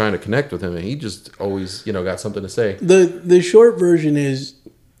 I'm just trying to connect with him, and he just always, got something to say. The short version is,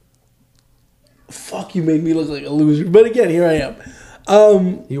 fuck, you made me look like a loser. But again, here I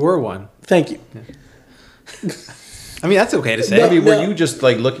am. You were one. Thank you. Yeah. I mean, that's okay to say. Were you just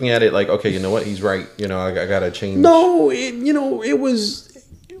like looking at it like, okay, you know what, he's right. I gotta change. No, it was,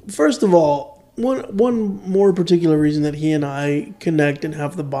 first of all, one more particular reason that he and I connect and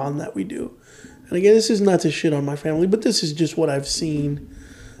have the bond that we do. And again, this is not to shit on my family, but this is just what I've seen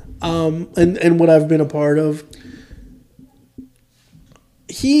and what I've been a part of.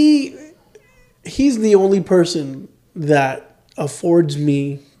 He's the only person that affords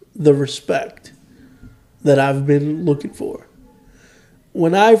me the respect that I've been looking for.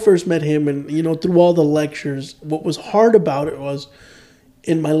 When I first met him and, through all the lectures, what was hard about it was,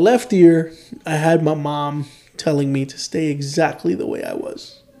 in my left ear, I had my mom telling me to stay exactly the way I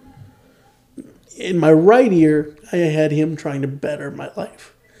was. In my right ear, I had him trying to better my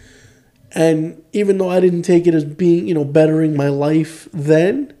life. And even though I didn't take it as being, bettering my life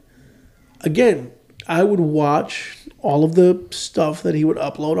then, again, I would watch all of the stuff that he would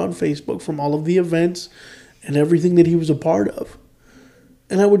upload on Facebook from all of the events and everything that he was a part of.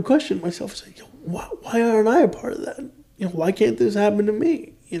 And I would question myself, say, why aren't I a part of that? Why can't this happen to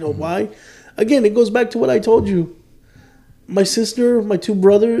me? Why? Again, it goes back to what I told you. My sister, my two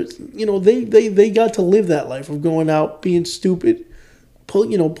brothers, they got to live that life of going out, being stupid,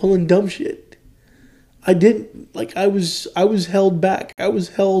 pulling dumb shit. I didn't. Like I was held back. I was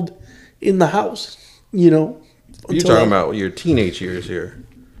held in the house. You're talking about your teenage years here.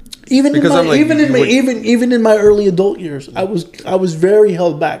 Even Because I'm like, even in my early adult years, I was very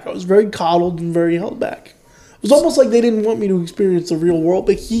held back. I was very coddled and very held back. It was almost like they didn't want me to experience the real world,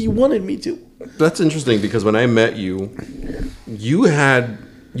 but he wanted me to. That's interesting because when I met you, you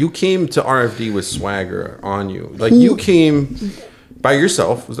came to RFD with swagger on you. Like you came by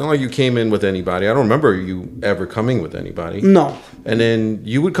yourself. It's not like you came in with anybody. I don't remember you ever coming with anybody. No. And then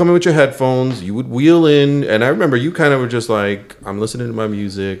you would come in with your headphones. You would wheel in, and I remember you kind of were just like, "I'm listening to my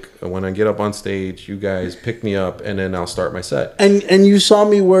music. And when I get up on stage, you guys pick me up, and then I'll start my set." And you saw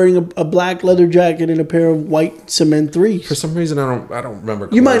me wearing a black leather jacket and a pair of white cement threes. For some reason, I don't remember.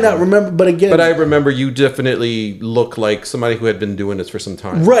 You might not remember, but again, but I remember you definitely look like somebody who had been doing this for some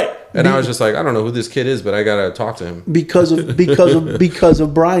time, right? And I was just like, I don't know who this kid is, but I gotta talk to him because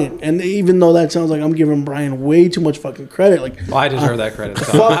of Bryan. And even though that sounds like I'm giving Bryan way too much fucking credit, like Well, I deserve that credit.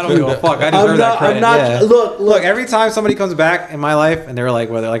 So I don't give a fuck. I deserve that credit. Look, every time somebody comes back in my life and they're like,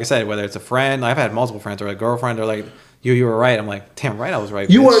 like I said, whether it's a friend, I've had multiple friends or a girlfriend, they're like, you were right. I'm like, damn right, I was right.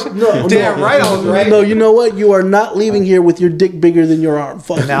 You bitch. are no, damn no, right, I was right. No, you know what? You are not leaving here with your dick bigger than your arm.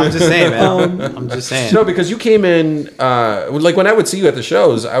 Fuck. Now I'm just saying, man. I'm just saying. No, because you came in, like when I would see you at the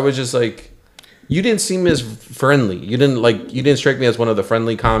shows, I was just like, you didn't seem as friendly. You didn't strike me as one of the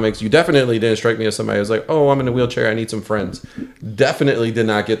friendly comics. You definitely didn't strike me as somebody who was like, oh, I'm in a wheelchair, I need some friends. Definitely did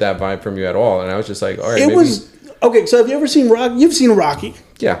not get that vibe from you at all. And I was just like, all right, maybe. Okay, so have you ever seen Rocky? You've seen Rocky.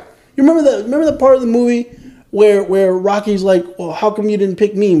 Yeah. You remember the part of the movie where Rocky's like, well, how come you didn't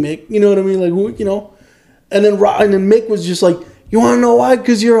pick me, Mick? You know what I mean? Like, you know? And then Mick was just like, you want to know why?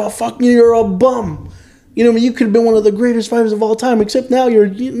 Because you're a bum. You know, I mean, you could have been one of the greatest fighters of all time, except now you're a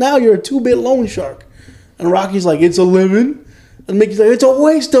 2-bit loan shark. And Rocky's like, it's a living. And Mickey's like, it's a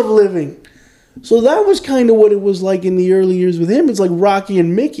waste of living. So that was kind of what it was like in the early years with him. It's like Rocky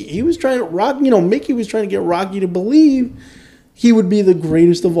and Mickey. Mickey was trying to get Rocky to believe he would be the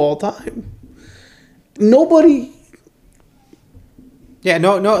greatest of all time. Nobody. Yeah,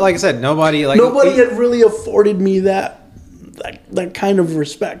 no. Like I said, nobody had really afforded me that kind of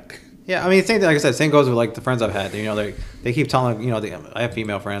respect. Yeah, I mean, same thing. Like I said, same goes with like the friends I've had. You know, they keep telling, you know, I have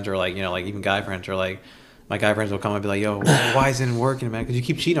female friends or like, you know, like even guy friends or like my guy friends will come and be like, yo, why isn't it working, man? Because you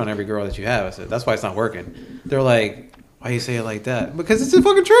keep cheating on every girl that you have. I said, that's why it's not working. They're like, why you say it like that? Because it's the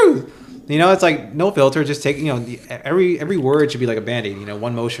fucking truth. You know, it's like no filter. Just take, you know, every word should be like a Band-Aid. You know,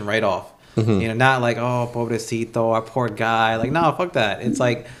 one motion right off. Mm-hmm. You know, not like, oh, pobrecito, our poor guy. Like, no, fuck that. It's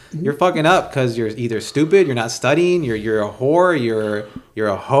like you're fucking up because you're either stupid, you're not studying, you're a whore, you're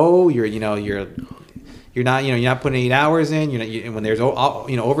a hoe, you're not putting 8 hours in. When there's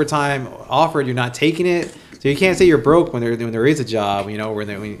overtime offered, you're not taking it. So you can't say you're broke when there is a job, you know,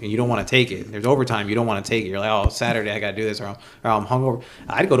 when you don't want to take it. There's overtime, you don't want to take it. You're like, oh, Saturday I got to do this, or I'm hungover.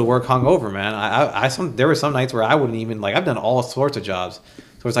 I'd go to work hungover, man. There were some nights where I wouldn't even, like, I've done all sorts of jobs.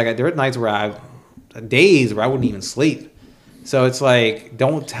 So it's like there are nights days where I wouldn't even sleep. So it's like,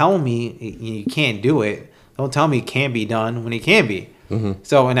 don't tell me you can't do it. Don't tell me it can't be done when it can be. Mm-hmm.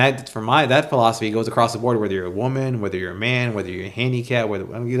 So, and that philosophy goes across the board, whether you're a woman, whether you're a man, whether you're handicapped,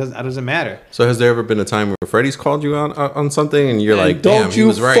 it doesn't matter. So has there ever been a time where Freddy's called you out on something and you're like, damn, don't he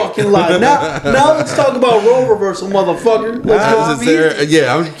was right? Don't you fucking lie. Now let's talk about role reversal, motherfucker.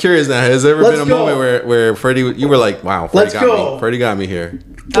 I'm curious now. Has there ever been a moment where Freddy, you were like, wow, Freddy got me here.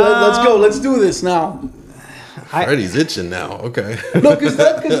 Let's go. Let's do this now. Freddy's itching now. Okay. No, because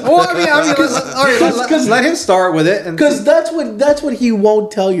let him start with it, because that's what he won't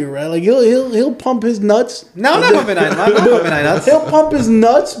tell you, right? Like he'll pump his nuts. No, I'm not pumping my nuts. He'll pump his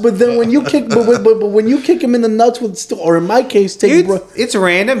nuts, but then when you kick, but when you kick him in the nuts or in my case, it's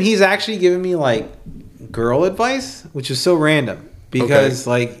random. He's actually giving me like girl advice, which is so random because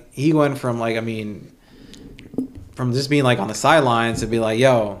like he went from like, I mean, from just being like on the sidelines to be like,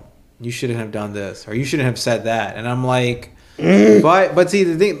 yo, you shouldn't have done this, or you shouldn't have said that. And I'm like, but see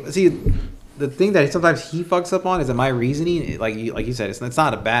the thing that sometimes he fucks up on is that my reasoning, like you said, it's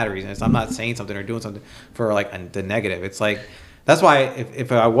not a bad reason. I'm not saying something or doing something for like the negative. It's like, that's why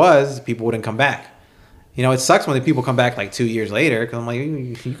if I was, people wouldn't come back. You know, it sucks when the people come back like 2 years later, because I'm like,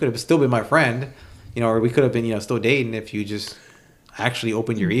 you could have still been my friend, you know, or we could have been, you know, still dating if you just actually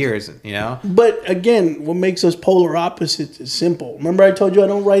open your ears, you know. But again, what makes us polar opposites is simple. Remember I told you I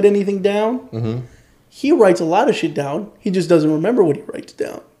don't write anything down? Mm-hmm. He writes a lot of shit down. He just doesn't remember what he writes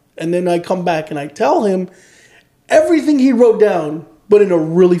down. And then I come back and I tell him everything he wrote down, but in a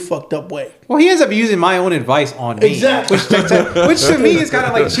really fucked up way. Well, he ends up using my own advice on me. Exactly. Which to me is kind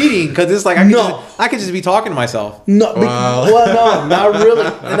of like cheating, because it's like I could just be talking to myself. No, well, no, not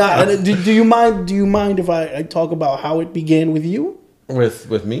really. Do you mind if I talk about how it began with you?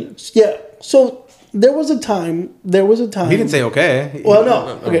 With me? Yeah. So There was a time. He didn't say okay. Well,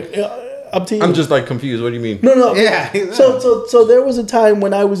 no. Okay, up to you. I'm just like confused. What do you mean? No. Yeah. So there was a time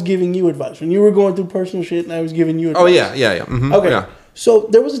when I was giving you advice when you were going through personal shit, and I was giving you advice. Oh yeah. Mm-hmm. Okay. Yeah. So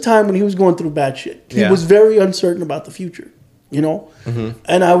there was a time when he was going through bad shit. He was very uncertain about the future, you know? Mm-hmm.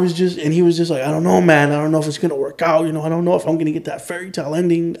 And he was just like, I don't know, man. I don't know if it's going to work out. You know, I don't know if I'm going to get that fairy tale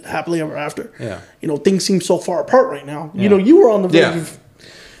ending, happily ever after. Yeah. You know, things seem so far apart right now. Yeah. You know, you were on the verge of,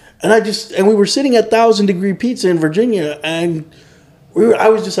 and we were sitting at 1,000 Degree Pizza in Virginia, and I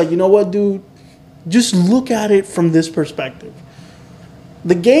was just like, you know what, dude? Just look at it from this perspective.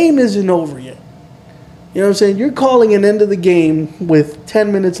 The game isn't over yet. You know what I'm saying? You're calling an end of the game with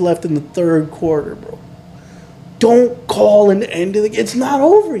 10 minutes left in the third quarter, bro. Don't call an end of the game. It's not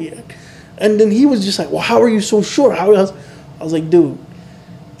over yet. And then he was just like, well, how are you so sure? I was like, dude,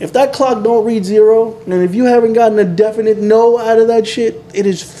 if that clock don't read 0, and if you haven't gotten a definite no out of that shit, it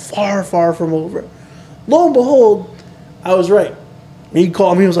is far, far from over. Lo and behold, I was right. And he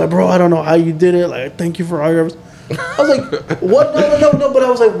called me. He was like, bro, I don't know how you did it. Like, thank you for all your... I was like, what? No. But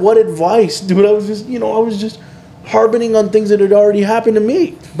I was like, what advice, dude? I was just harboring on things that had already happened to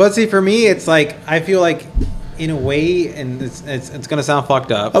me. But see, for me, it's like, I feel like, in a way, and it's gonna sound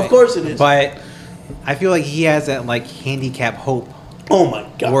fucked up. Of course it is. But I feel like he has that like handicap hope. Oh my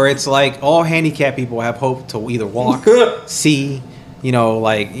god. Where it's like all handicapped people have hope to either walk, see, you know,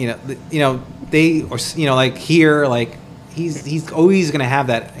 like they or like hear, like. He's always gonna have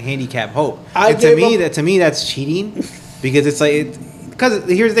that handicap hope. To me that's cheating, because it's like because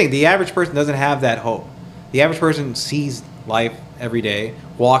here's the thing: the average person doesn't have that hope. The average person sees life every day,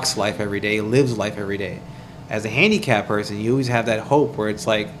 walks life every day, lives life every day. As a handicapped person, you always have that hope where it's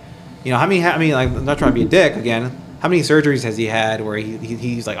like, you know, I mean, like, I'm not trying to be a dick again. How many surgeries has he had where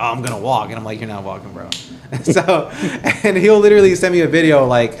he's like, oh, I'm gonna walk, and I'm like, you're not walking, bro. So, and he'll literally send me a video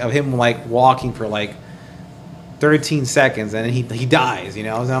like of him like walking for like 13 seconds, and then he dies, you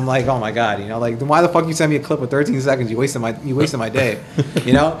know. And I'm like, oh my god, you know, like, then why the fuck you send me a clip of 13 seconds? You wasted my day,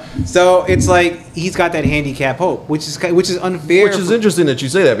 you know. So it's like he's got that handicap hope, which is unfair. Which is interesting that you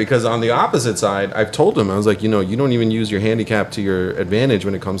say that, because on the opposite side, I've told him, I was like, you know, you don't even use your handicap to your advantage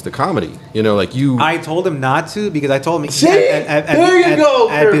when it comes to comedy. You know, like you. I told him not to, because I told him. There you go.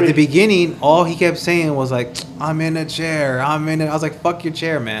 At the beginning, all he kept saying was like, I'm in a chair. I was like, fuck your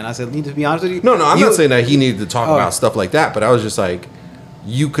chair, man. I said, need to be honest with you. No, I'm not saying that he needed to talk about stuff like that, but I was just like,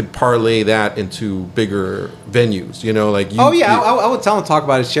 you could parlay that into bigger venues, you know, like you. Oh yeah, I would tell him to talk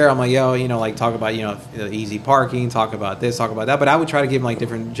about his chair. I'm like, yo, you know, like talk about, you know, easy parking, talk about this, talk about that. But I would try to give him like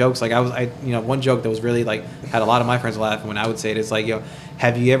different jokes. Like one joke that was really like had a lot of my friends laughing when I would say it. It's like, yo,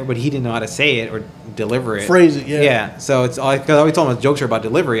 have you ever? But he didn't know how to say it or deliver it. Phrase it, yeah. Yeah. So it's because I always told him jokes are about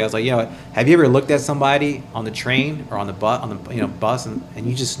delivery. I was like, you know, have you ever looked at somebody on the train or on the bus and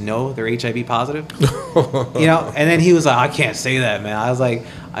you just know they're HIV positive? You know, and then he was like, I can't say that, man. I was like,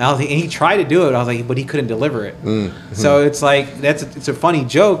 and he tried to do it. I was like, but he couldn't deliver it. Mm-hmm. So it's like it's a funny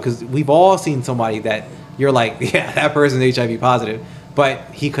joke, because we've all seen somebody that you're like, yeah, that person's HIV positive, but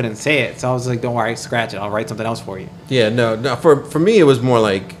he couldn't say it. So I was like, don't worry, scratch it. I'll write something else for you. Yeah, no. For me, it was more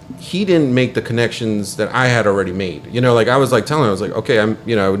like he didn't make the connections that I had already made. You know, like I was like telling him, I was like, okay, I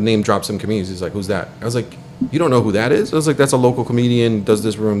would name drop some comedians. He's like, who's that? I was like, you don't know who that is? I was like, that's a local comedian, does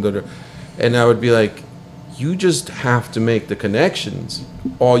this room, and I would be like, you just have to make the connections.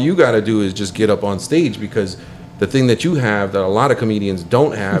 All you got to do is just get up on stage, because the thing that you have that a lot of comedians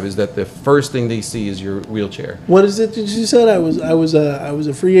don't have is that the first thing they see is your wheelchair. What is it that you said? I was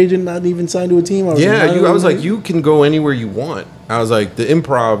a free agent, not even signed to a team. I was like, you can go anywhere you want. I was like, the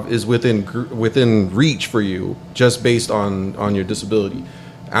improv is within reach for you, just based on your disability.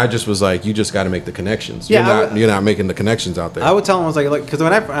 I just was like, you just got to make the connections. Yeah, you're not making the connections out there. I would tell him, I was like, because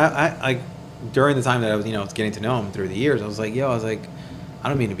when I during the time that I was, getting to know him through the years, I was like, I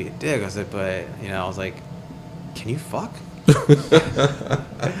don't mean to be a dick. I said, but, I was like, can you fuck?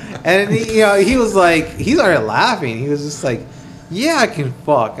 And, he was like, he started laughing. He was just like, yeah, I can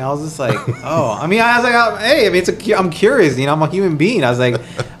fuck. And I was just like, oh. I mean, I was like, hey, I'm curious. I'm a human being. I was like,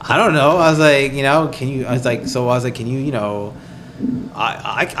 I don't know. I was like, can you? I was like, can you?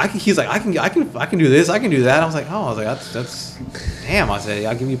 He's like, I can do this. I can do that. I was like, that's damn. I said,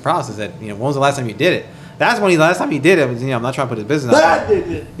 I'll give you props. I said, when was the last time you did it? That's when the last time he did it. Was, I'm not trying to put his business out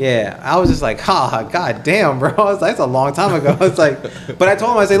there. Yeah, I was just like, god damn, bro. I was like, that's a long time ago. It's like, but I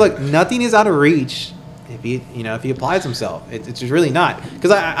told him, I said, look, nothing is out of reach if he applies himself. It's just really not.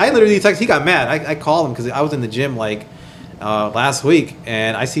 Because I literally he got mad. I called him because I was in the gym like last week,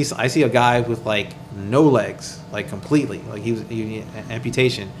 and I see a guy with like no legs, like completely, like he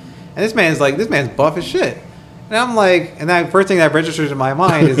amputation, and this man's buff as shit. And I'm like, and that first thing that registers in my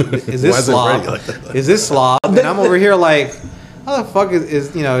mind is this slob? Is this slob? And I'm over here like, how the fuck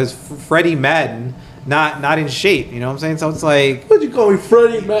is Freddy Madden not in shape? You know what I'm saying? So it's like, what'd you call me,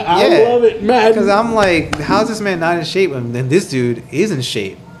 Freddy? Man, I love it, Madden. Because I'm like, how's this man not in shape? And then this dude is in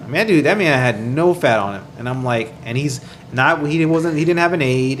shape. Man, dude, that man had no fat on him, and I'm like, and he didn't have an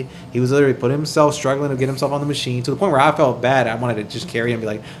aide. He was literally putting himself, struggling to get himself on the machine to the point where I felt bad. I wanted to just carry him and be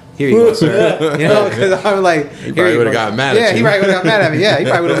like, here you go, sir. You know, because I was like, he probably would have got mad at you. Yeah, he probably would have got mad at me. Yeah, he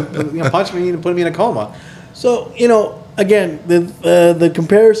probably would have punched me and put me in a coma. So, again, the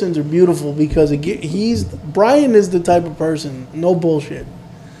comparisons are beautiful because Bryan is the type of person, no bullshit,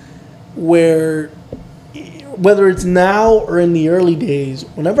 where whether it's now or in the early days,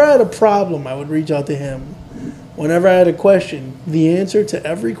 whenever I had a problem, I would reach out to him. Whenever I had a question, the answer to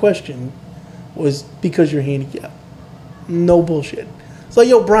every question was because you're handicapped. No bullshit. It's like,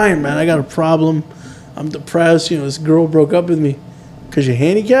 yo, Bryan, man, I got a problem. I'm depressed. This girl broke up with me. Because you're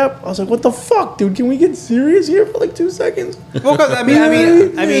handicapped? I was like, what the fuck, dude? Can we get serious here for like 2 seconds? Well, because I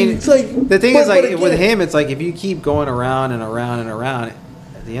mean, it's like, the thing is, like, with him, it's like if you keep going around and around and around,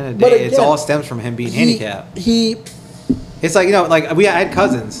 at the end of the day, it all stems from him being handicapped. It's like, like I had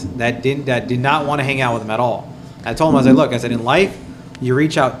cousins that did not want to hang out with him at all. I told him, I said, look, I said, in life, you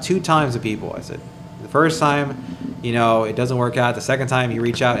reach out 2 times to people. I said, the first time, it doesn't work out. The second time you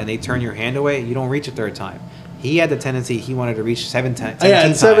reach out and they turn your hand away, you don't reach a third time. He had the tendency, he wanted to reach 7, 10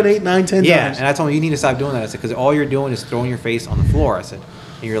 times. 7, 8, 9, 10 yeah, times. and I told him, you need to stop doing that. I said, because all you're doing is throwing your face on the floor. I said,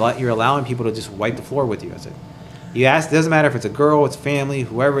 and you're allowing people to just wipe the floor with you. I said, you ask, it doesn't matter if it's a girl, it's family,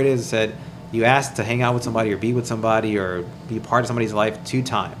 whoever it is. I said, you ask to hang out with somebody or be with somebody or be a part of somebody's life 2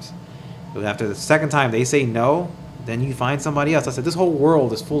 times. But after the second time they say no, then you find somebody else. I said, this whole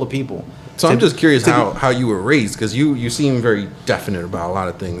world is full of people. So I'm just curious how you were raised, because you seem very definite about a lot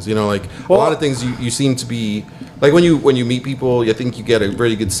of things. A lot of things you seem to be like when you meet people. I think you get a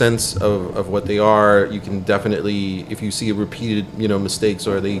very good sense of what they are. You can definitely, if you see repeated mistakes,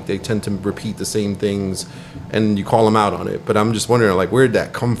 or they tend to repeat the same things, and you call them out on it. But I'm just wondering, like, where did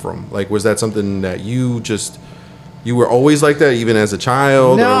that come from? Like, was that something that you were always like that, even as a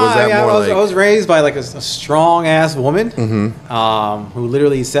child? No, or was that I was raised by like a strong ass woman, who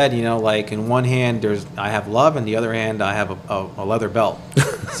literally said, like, in one hand I have love, and the other hand I have a leather belt.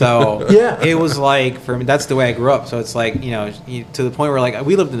 So yeah, it was like, for me, that's the way I grew up. So it's like, to the point where, like,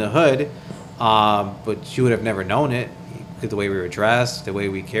 we lived in the hood, but she would have never known it, because the way we were dressed, the way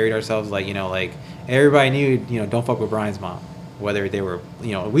we carried ourselves, like, like everybody knew, don't fuck with Bryan's mom, whether they were,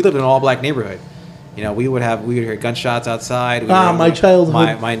 we lived in an all black neighborhood. We would hear gunshots outside. My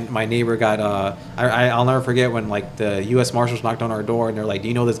childhood. My neighbor got. I'll never forget when, like, the U.S. Marshals knocked on our door and they're like, "Do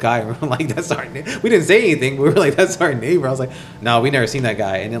you know this guy?" And we're like, "That's our." We didn't say anything. We were like, "That's our neighbor." I was like, "No, we never seen that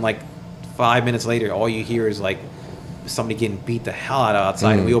guy." And then, like, 5 minutes later, all you hear is like somebody getting beat the hell out of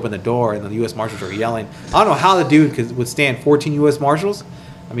outside. And we open the door and the U.S. Marshals are yelling. I don't know how the dude could withstand 14 U.S. Marshals.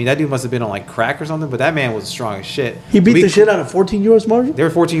 I mean, that dude must have been on like crack or something, but that man was strong as shit. He beat the shit out of 14 U.S. Marshals? There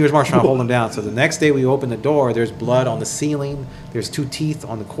were 14 U.S. Marshals trying to hold him down. So the next day we open the door, there's blood on the ceiling. There's 2 teeth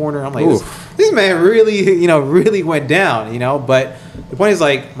on the corner. I'm like, this man really, really went down, But the point is,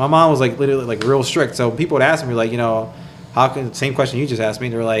 like, my mom was like literally like real strict. So people would ask me, like, how can, same question you just asked me.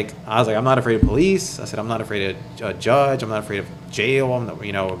 They're like, I was like, I'm not afraid of police. I said, I'm not afraid of a judge. I'm not afraid of jail. I'm not,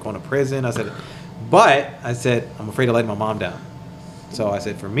 going to prison. I said, but I said, I'm afraid of letting my mom down. So I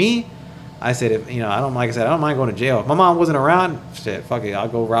said, for me, I said, if I don't mind going to jail. If my mom wasn't around, shit, fuck it, I'll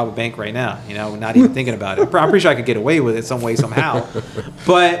go rob a bank right now. Not even thinking about it. I'm pretty sure I could get away with it some way, somehow.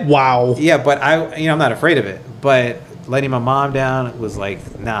 But wow, yeah, but I'm not afraid of it. But letting my mom down was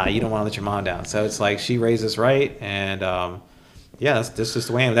like, nah, you don't want to let your mom down. So it's like she raised us right, and that's just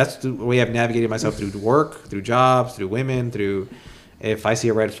the way that's the way I've navigated myself through work, through jobs, through women, through if I see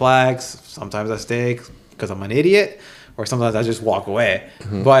a red flag, sometimes I stay because I'm an idiot. Or sometimes I just walk away.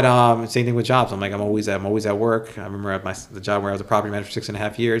 Mm-hmm. But same thing with jobs. I'm always at work. I remember at the job where I was a property manager for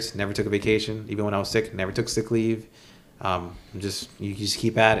 6.5 years. Never took a vacation, even when I was sick. Never took sick leave. You just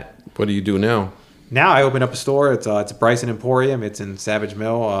keep at it. What do you do now? Now I open up a store. It's Bryson Emporium. It's in Savage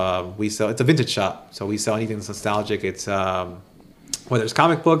Mill. It's a vintage shop, so we sell anything that's nostalgic. It's whether it's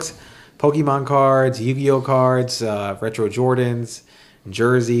comic books, Pokemon cards, Yu-Gi-Oh cards, retro Jordans,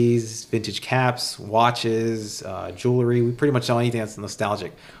 jerseys, vintage caps, watches, jewelry. We pretty much sell anything that's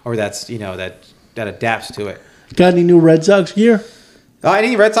nostalgic or that's that adapts to it. Got any new Red Sox gear?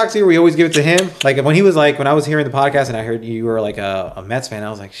 Any Red Sox gear, we always give it to him. Like when I was hearing the podcast and I heard you were like a Mets fan, I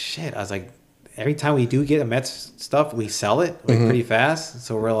was like, shit. I was like, every time we do get a Mets stuff, we sell it pretty fast.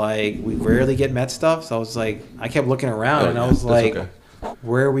 So we're like, we rarely get Mets stuff. So I was like, I kept looking around and I was like, okay.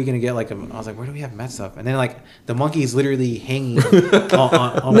 where are we gonna get like I was like, where do we have Met stuff? And then like the monkey is literally hanging.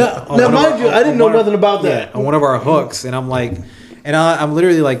 on Now, mind you, I didn't know nothing about that. Yeah, on one of our hooks, and I'm like, and I'm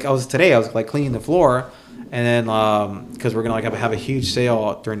literally like, I was like cleaning the floor, and then because we're gonna like have a huge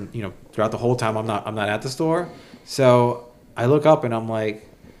sale during throughout the whole time I'm not at the store, so I look up and I'm like,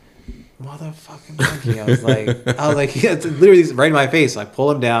 motherfucking monkey. I was like, yeah, it's literally right in my face. I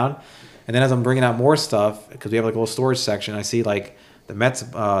pull him down, and then as I'm bringing out more stuff, because we have like a little storage section, I see like the Mets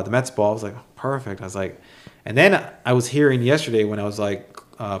ball. I was like, perfect. I was like, and then I was hearing yesterday when I was like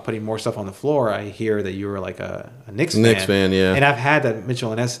putting more stuff on the floor, I hear that you were like a Knicks fan. Knicks fan, yeah. And I've had that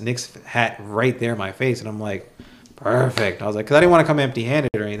Mitchell and S Knicks hat right there in my face, and I'm like, perfect. I was like, because I didn't want to come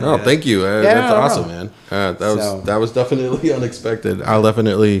empty-handed or anything. Oh, like thank you. Yeah, That's no awesome, problem. man. That was definitely unexpected. I'll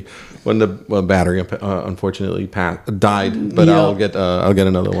definitely when the battery unfortunately died, but Yeah. I'll get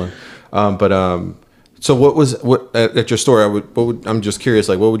another one. So what at your store? I'm just curious.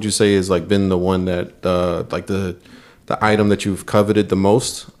 Like, what would you say has like been the one that like the item that you've coveted the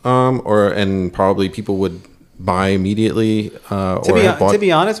most, and probably people would buy immediately? To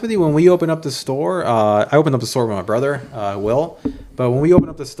be honest with you, when we opened up the store, I opened up the store with my brother, Will. But when we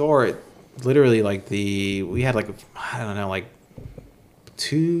opened up the store, literally like we had like I don't know, like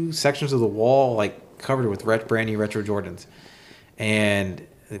 2 sections of the wall like covered with brand new retro Jordans, and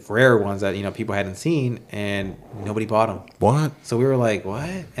rare ones that people hadn't seen, and nobody bought them. What? So we were like, what?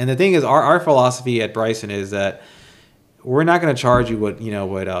 And the thing is, our philosophy at Bryson is that we're not going to charge you what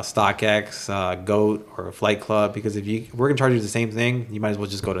StockX, Goat, or Flight Club, because we're going to charge you the same thing, you might as well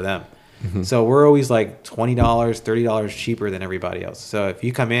just go to them. Mm-hmm. So we're always like $20, $30 cheaper than everybody else. So if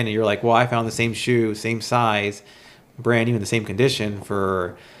you come in and you're like, well, I found the same shoe, same size, brand new in the same condition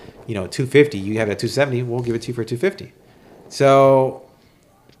for $250, you have it at $270, we'll give it to you for $250. So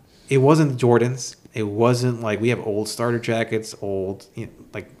it wasn't the Jordans. It wasn't like we have old starter jackets,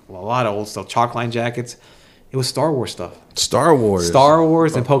 like a lot of old stuff, chalk line jackets. It was Star Wars stuff. Star Wars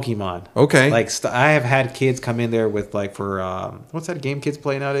and Pokemon. Okay. Like I have had kids come in there with like for what's that game kids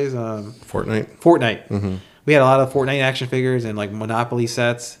play nowadays? Fortnite. Mm-hmm. We had a lot of Fortnite action figures and like Monopoly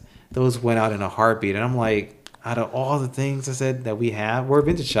sets. Those went out in a heartbeat, and I'm like, out of all the things I said that we have, we're a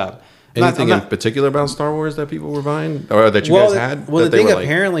vintage shop. Anything in particular about Star Wars that people were buying, or that you guys had? Well, the thing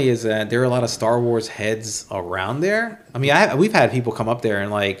apparently is that there are a lot of Star Wars heads around there. I mean, we've had people come up there,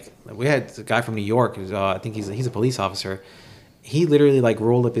 and like we had a guy from New York who's I think he's a police officer. He literally like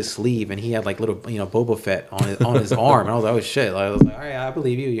rolled up his sleeve, and he had like little Boba Fett on his arm, and I was like, oh shit! I was like, all right, I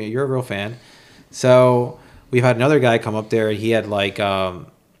believe you. You're a real fan. So we've had another guy come up there. He had like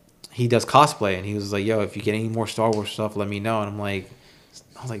he does cosplay, and he was like, yo, if you get any more Star Wars stuff, let me know. And I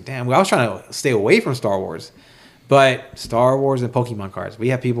was like, damn, I was trying to stay away from Star Wars. But Star Wars and Pokemon cards. We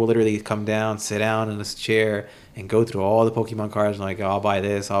have people literally come down, sit down in this chair, and go through all the Pokemon cards. And like, oh, I'll buy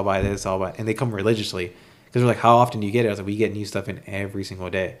this, I'll buy this, I'll buy. And they come religiously. Because they're like, how often do you get it? I was like, we get new stuff in every single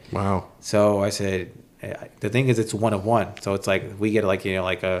day. Wow. So I said, the thing is, it's one of one. So it's like, we get like,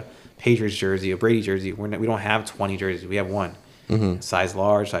 like a Patriots jersey, a Brady jersey. We don't have 20 jerseys. We have one. Mm-hmm. Size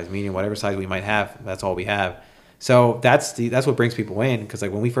large, size medium, whatever size we might have. That's all we have. So that's what brings people in, because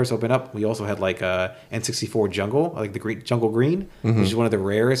like when we first opened up, we also had like a N64 Jungle, like the Jungle Green, mm-hmm. which is one of the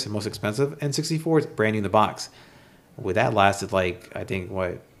rarest and most expensive N64s, brand new in the box. Well, that lasted like I think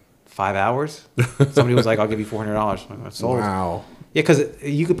 5 hours. Somebody was like, "I'll give you $400." I sold. Wow. Yeah, because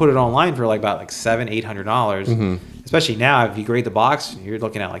you could put it online for like about like $700-800. Mm-hmm. Especially now, if you grade the box, you're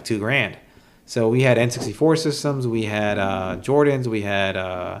looking at like $2,000. So we had N64 systems, we had Jordans, we had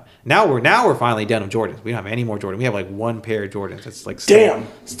now we're finally done with Jordans. We don't have any more Jordans. We have like one pair of Jordans. It's like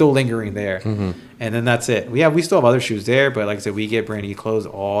still lingering there, mm-hmm. and then that's it. We still have other shoes there, but like I said, we get brand new clothes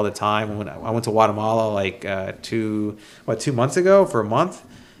all the time. When I went to Guatemala like 2 months ago for a month,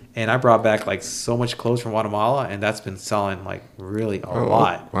 and I brought back like so much clothes from Guatemala, and that's been selling like really a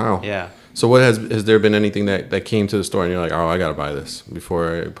lot. Wow. Yeah. So what has there been anything that came to the store and you're like, oh, I gotta buy this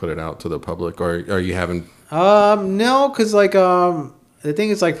before I put it out to the public, or are you having? No, because like the thing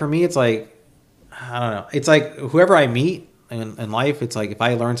is like for me, it's like I don't know. It's like whoever I meet in life, it's like if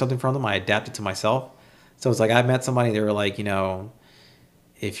I learn something from them, I adapt it to myself. So it's like I met somebody, they were like,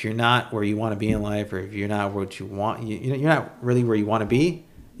 if you're not where you want to be in life, or if you're not what you want, you're not really where you want to be,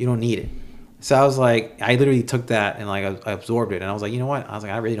 you don't need it. So I was like, I literally took that and like I absorbed it, and I was like, you know what? I was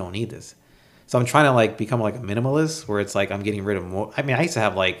like, I really don't need this. So I'm trying to like become like a minimalist, where it's like I'm getting rid of more. I mean, I used to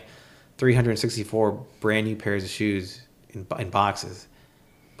have like 364 brand new pairs of shoes in boxes,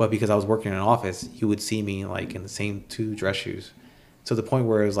 but because I was working in an office, you would see me like in the same 2 dress shoes. To the point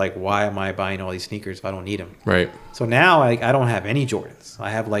where it was like, why am I buying all these sneakers if I don't need them? Right. So now I don't have any Jordans. I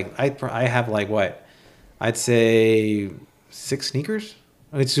have like what? I'd say 6 sneakers.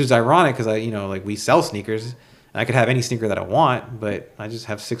 It's just ironic because like we sell sneakers. And I could have any sneaker that I want, but I just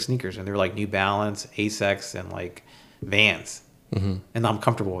have 6 sneakers, and they're like New Balance, Asics, and like Vans, and I'm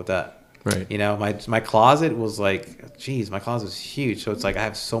comfortable with that. Right. You know, my closet was like, geez, my closet was huge. So it's like I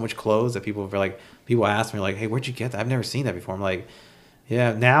have so much clothes that people ask me like, hey, where'd you get that? I've never seen that before. I'm like,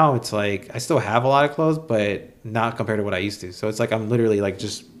 yeah. Now it's like I still have a lot of clothes, but not compared to what I used to. So it's like I'm literally like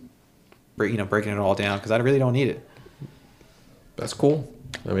just breaking it all down because I really don't need it. That's cool.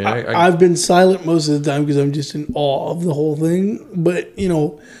 I mean, I've been silent most of the time because I'm just in awe of the whole thing. But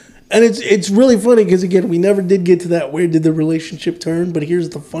and it's really funny because again, we never did get to that. Where did the relationship turn? But here's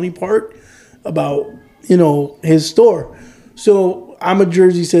the funny part about his store. So I'm a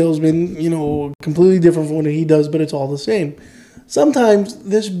jersey salesman, completely different from what he does, but it's all the same. Sometimes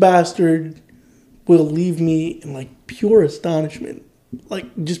this bastard will leave me in like pure astonishment, like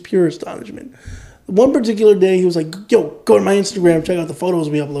just pure astonishment. One particular day, he was like, yo, go to my Instagram, check out the photos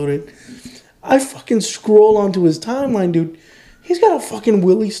we uploaded. I fucking scroll onto his timeline, dude. He's got a fucking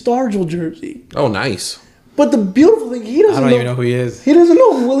Willie Stargell jersey. Oh, nice. But the beautiful thing, he doesn't know. I don't even know who he is. He doesn't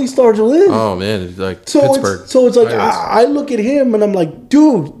know who Willie Stargell is. Oh, man. It's like Pittsburgh. So it's like, I look at him and I'm like,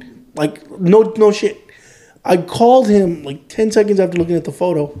 dude, like, no shit. I called him like 10 seconds after looking at the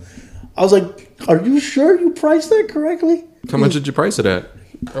photo. I was like, are you sure you priced that correctly? How much did you price it at?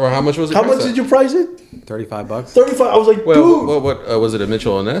 Or how much was it? How much did you price it? $35. 35. I was like, dude. What was it? A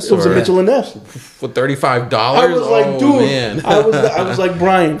Mitchell and Ness? It was a Mitchell and Ness. For $35? I was like, dude. Man. I was like,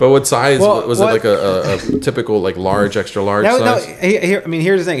 Brian. But what size? Was it like a typical like large, extra large size? No.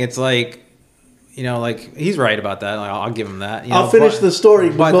 Here's the thing. It's like, like he's right about that. Like, I'll give him that. I'll finish the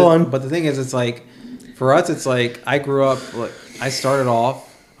story. But go on. But the thing is, it's like, for us, it's like I grew up. I started off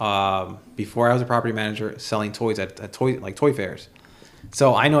before I was a property manager selling toys at toy fairs.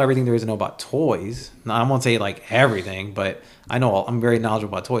 So I know everything there is to know about toys. Now, I won't say like everything, but I know I'm very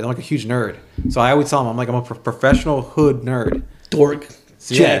knowledgeable about toys. I'm like a huge nerd. So I always tell them, I'm a professional hood nerd. Dork.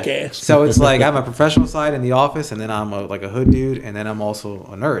 So, jackass. So it's like I have my professional side in the office, and then I'm like a hood dude, and then I'm also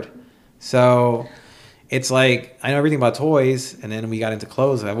a nerd. So it's like I know everything about toys, and then we got into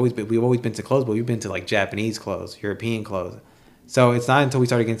clothes. We've always been to clothes, but we've been to like Japanese clothes, European clothes. So it's not until we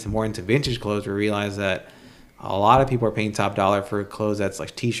started getting more into vintage clothes we realized that a lot of people are paying top dollar for clothes that's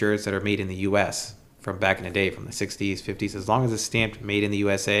like T-shirts that are made in the U.S. from back in the day, from the 60s, 50s. As long as it's stamped made in the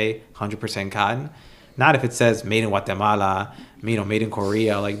USA, 100% cotton. Not if it says made in Guatemala, made in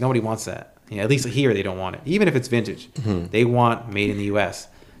Korea. Like, nobody wants that. At least here they don't want it. Even if it's vintage, they want made in the U.S.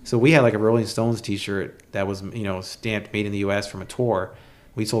 So we had like a Rolling Stones T-shirt that was, stamped made in the U.S. from a tour.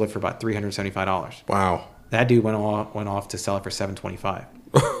 We sold it for about $375. Wow. That dude went off to sell it for $725.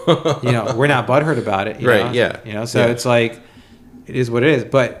 We're not butthurt about it. Right, yeah. So it's like, it is what it is.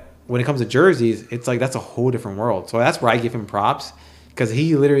 But when it comes to jerseys, it's like, that's a whole different world. So that's where I give him props, because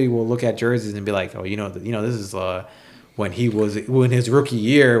he literally will look at jerseys and be like, oh, this is when his rookie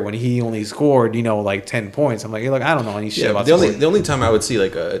year, when he only scored, like 10 points. I'm like, hey, look, I don't know any shit about sports. The only time I would see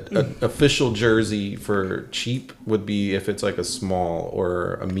like an official jersey for cheap would be if it's like a small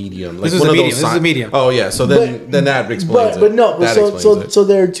or a medium. Like this is a medium. Oh yeah, so then that explains it. But no, so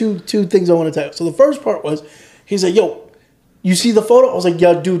there are two things I want to tell you. So the first part was, he's like, yo, you see the photo? I was like,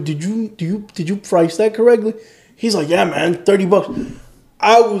 yeah, dude, did you price that correctly? He's like, yeah, man, $30.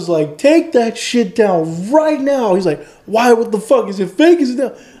 I was like, take that shit down right now. He's like, why? What the fuck? Is it fake? Is it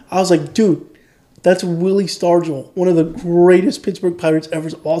down? I was like, dude, that's Willie Stargell, one of the greatest Pittsburgh Pirates ever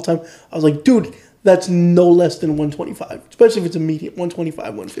of all time. I was like, dude, that's no less than 125, especially if it's a medium, 125,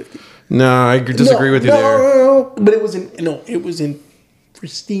 150. No, I disagree with you there. No, but it was in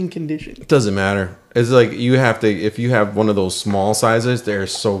pristine condition. It doesn't matter. It's like if you have one of those small sizes, they're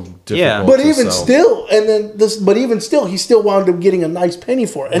so difficult. Yeah, but even still, he still wound up getting a nice penny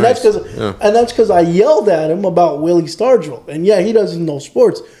for it, and that's because I yelled at him about Willie Stargell, and yeah, he doesn't know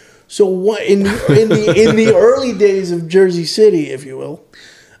sports. So what in the early days of Jersey City, if you will,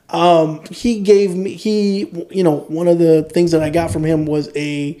 he gave me one of the things that I got from him was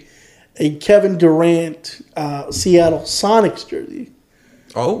a Kevin Durant Seattle Sonics jersey.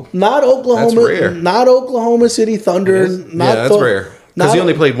 Oh, not Oklahoma, that's rare. Not Oklahoma City Thunder. That's rare. Because he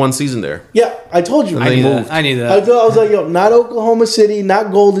only played one season there. Yeah, I told you. I knew that. I was like, yo, not Oklahoma City,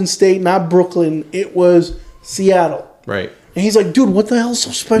 not Golden State, not Brooklyn. It was Seattle. Right. And he's like, dude, what the hell's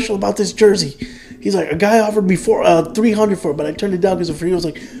so special about this jersey? He's like, a guy offered me $300 for it, but I turned it down because of free. I was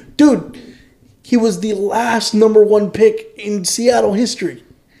like, dude, he was the last number 1 pick in Seattle history.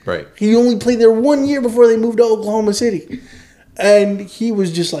 Right. He only played there 1 year before they moved to Oklahoma City. And he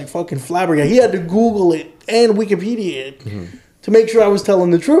was just like fucking flabbergasted. He had to Google it and Wikipedia it to make sure I was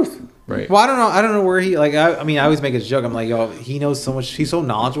telling the truth. Right. Well, I don't know where he like. I mean, I always make a joke. I'm like, yo, he knows so much. He's so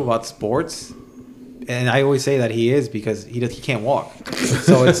knowledgeable about sports, and I always say that he is because he can't walk.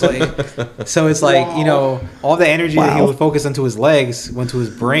 So it's like, you know, all the energy that he would focus into his legs went to his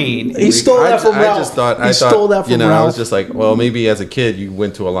brain. He stole that from Ralph. I stole that from Ralph. I was just like, well, maybe as a kid you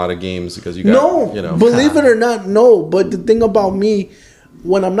went to a lot of games because you got believe it or not, no. But the thing about me,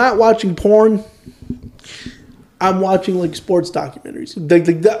 when I'm not watching porn, I'm watching like sports documentaries.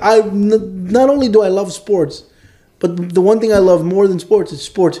 Not only do I love sports, but the one thing I love more than sports is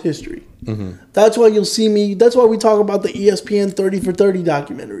sports history. Mm-hmm. That's why you'll see me. That's why we talk about the ESPN 30 for 30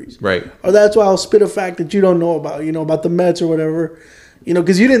 documentaries. Right. Or that's why I'll spit a fact that you don't know about, about the Mets or whatever.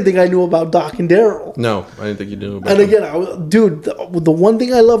 Because you didn't think I knew about Doc and Darryl. No, I didn't think you knew about And again, the one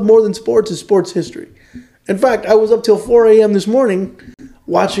thing I love more than sports is sports history. In fact, I was up till 4 a.m. this morning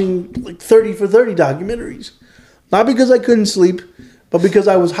watching like 30 for 30 documentaries. Not because I couldn't sleep, but because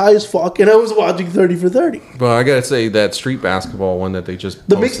I was high as fuck and I was watching 30 for 30. Well, I gotta say that street basketball one that they just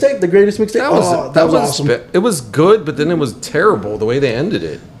the mixtape, the greatest mixtape. That was awesome. It was good, but then it was terrible the way they ended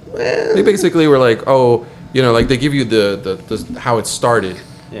it. They basically were like, like they give you the how it started,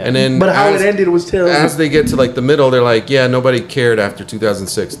 and then but how it ended was terrible. As they get to like the middle, they're like, yeah, nobody cared after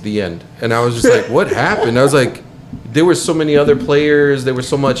 2006, the end. And I was just like, what happened? I was like, there were so many other players, there was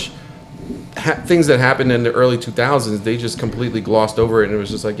so much. Things that happened in the early 2000s, they just completely glossed over it, and it was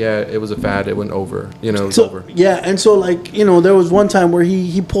just like, yeah, it was a fad. It went over, it was over. Yeah, and so like, there was one time where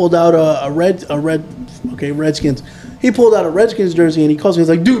he pulled out Redskins. He pulled out a Redskins jersey and he calls me. He's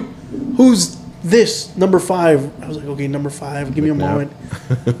like, dude, who's this number 5? I was like, okay, number 5. Give me a moment.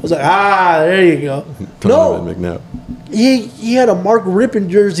 I was like, there you go. No, he had a Mark Rippon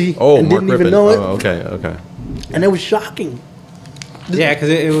jersey and Mark didn't Rippon. even know it. Oh, okay. And it was shocking. Yeah, because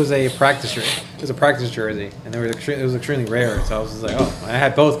it was a practice jersey. It was a practice jersey, and it was extremely rare. So I was just like, I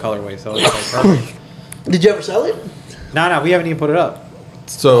had both colorways, so it was like perfect. Did you ever sell it? No, we haven't even put it up.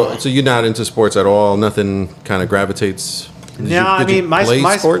 So you're not into sports at all? Nothing kind of gravitates. Did you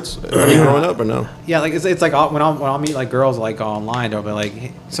play sports growing up or no? Yeah, like it's like when I'll meet like girls like online, they'll be like,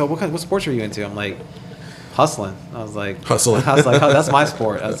 hey, so what sports are you into? I'm like, hustling. I was like, oh, that's my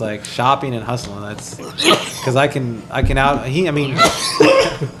sport. I was like, shopping and hustling. That's because I can out.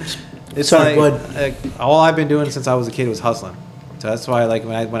 It's sorry, like all I've been doing since I was a kid was hustling. So that's why like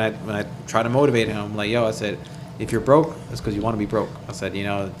when I try to motivate him, I'm like, yo, I said, if you're broke, it's because you want to be broke. I said,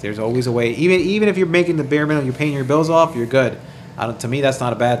 there's always a way. Even if you're making the bare minimum, you're paying your bills off, you're good. To me, that's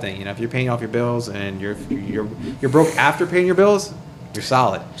not a bad thing. If you're paying off your bills and you're broke after paying your bills, you're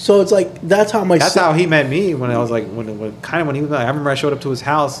solid. So it's like that's how he met me when I was like when he was like, I remember I showed up to his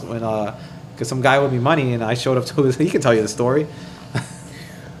house when because some guy owed me money and I showed up to his. He can tell you the story.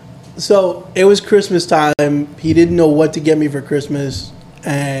 So it was Christmas time. He didn't know what to get me for Christmas,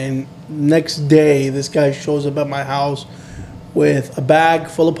 and next day this guy shows up at my house with a bag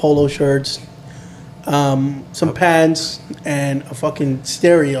full of polo shirts, some pants, and a fucking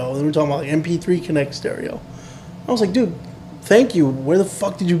stereo. And we're talking about like MP3 Connect stereo. I was like, dude, thank you. Where the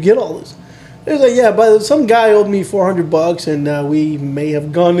fuck did you get all this? He was like, yeah, but some guy owed me $400, and we may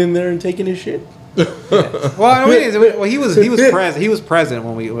have gone in there and taken his shit. Yeah. Well, he was present. He was present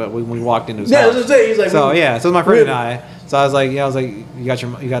when we walked into his house. Yeah, I was gonna say, he's like, so yeah, so my friend and I. So I was like,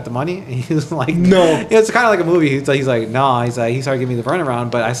 you got the money? And he was like, no. Yeah, it's kind of like a movie. He's like, no. He started giving me the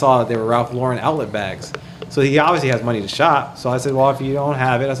runaround, but I saw they were Ralph Lauren outlet bags. So he obviously has money to shop. So I said, well, if you don't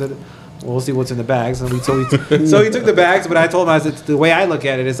have it, I said, well, we'll see what's in the bags. So he took the bags, but I told him, I said, the way I look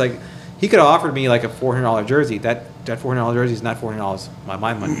at it is like, he could have offered me like a $400 jersey. That $400 jersey is not $400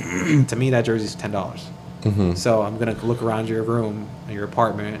 my money. To me, that jersey is $10. Mm-hmm. So I'm gonna look around your room, your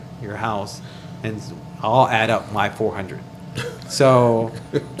apartment, your house, and I'll add up my $400. So,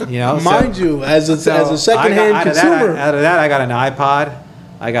 mind you, as a secondhand consumer, out of that, I got an iPod.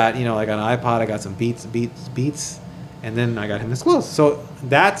 I got I got some Beats, and then I got him this clothes. So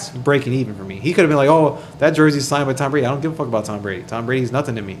that's breaking even for me. He could have been like, "Oh, that jersey's signed by Tom Brady. I don't give a fuck about Tom Brady. Tom Brady's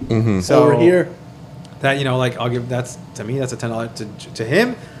nothing to me." Mm-hmm. So over here, that I'll give to me that's a $10 to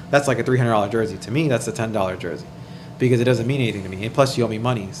him. That's like a $300 jersey. To me, that's a $10 jersey because it doesn't mean anything to me. And plus, you owe me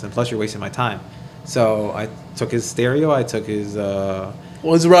money, and plus, you're wasting my time. So I took his stereo. I took his.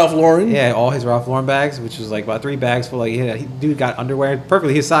 Was Ralph Lauren? Yeah, all his Ralph Lauren bags, which was like about 3 bags full. Like, dude got underwear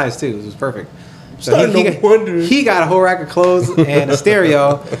perfectly his size too. It was perfect. So he got a whole rack of clothes and a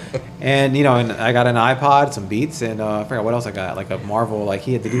stereo, and and I got an iPod, some Beats, and I forgot what else I got. Like a Marvel, like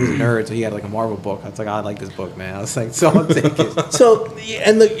he was a nerd, so he had like a Marvel book. I was like, I like this book, man. I was like, so I'll take it. So,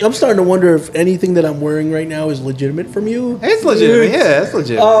 I'm starting to wonder if anything that I'm wearing right now is legitimate from you. It's legitimate, yeah, it's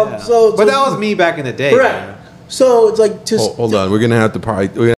legitimate. Yeah. But that was me back in the day. Correct. So it's like Hold on, we're gonna have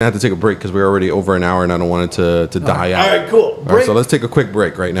to take a break because we're already over an hour, and I don't want it to die out. All right, cool. All right, so let's take a quick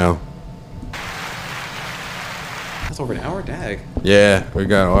break right now. That's over an hour, dag. Yeah, we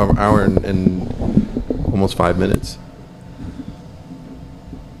got an hour and almost 5 minutes.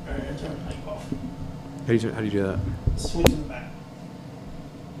 All right, I turn the mic off. How do you do that? Switch it back.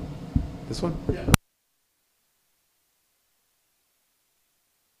 This one? Yeah.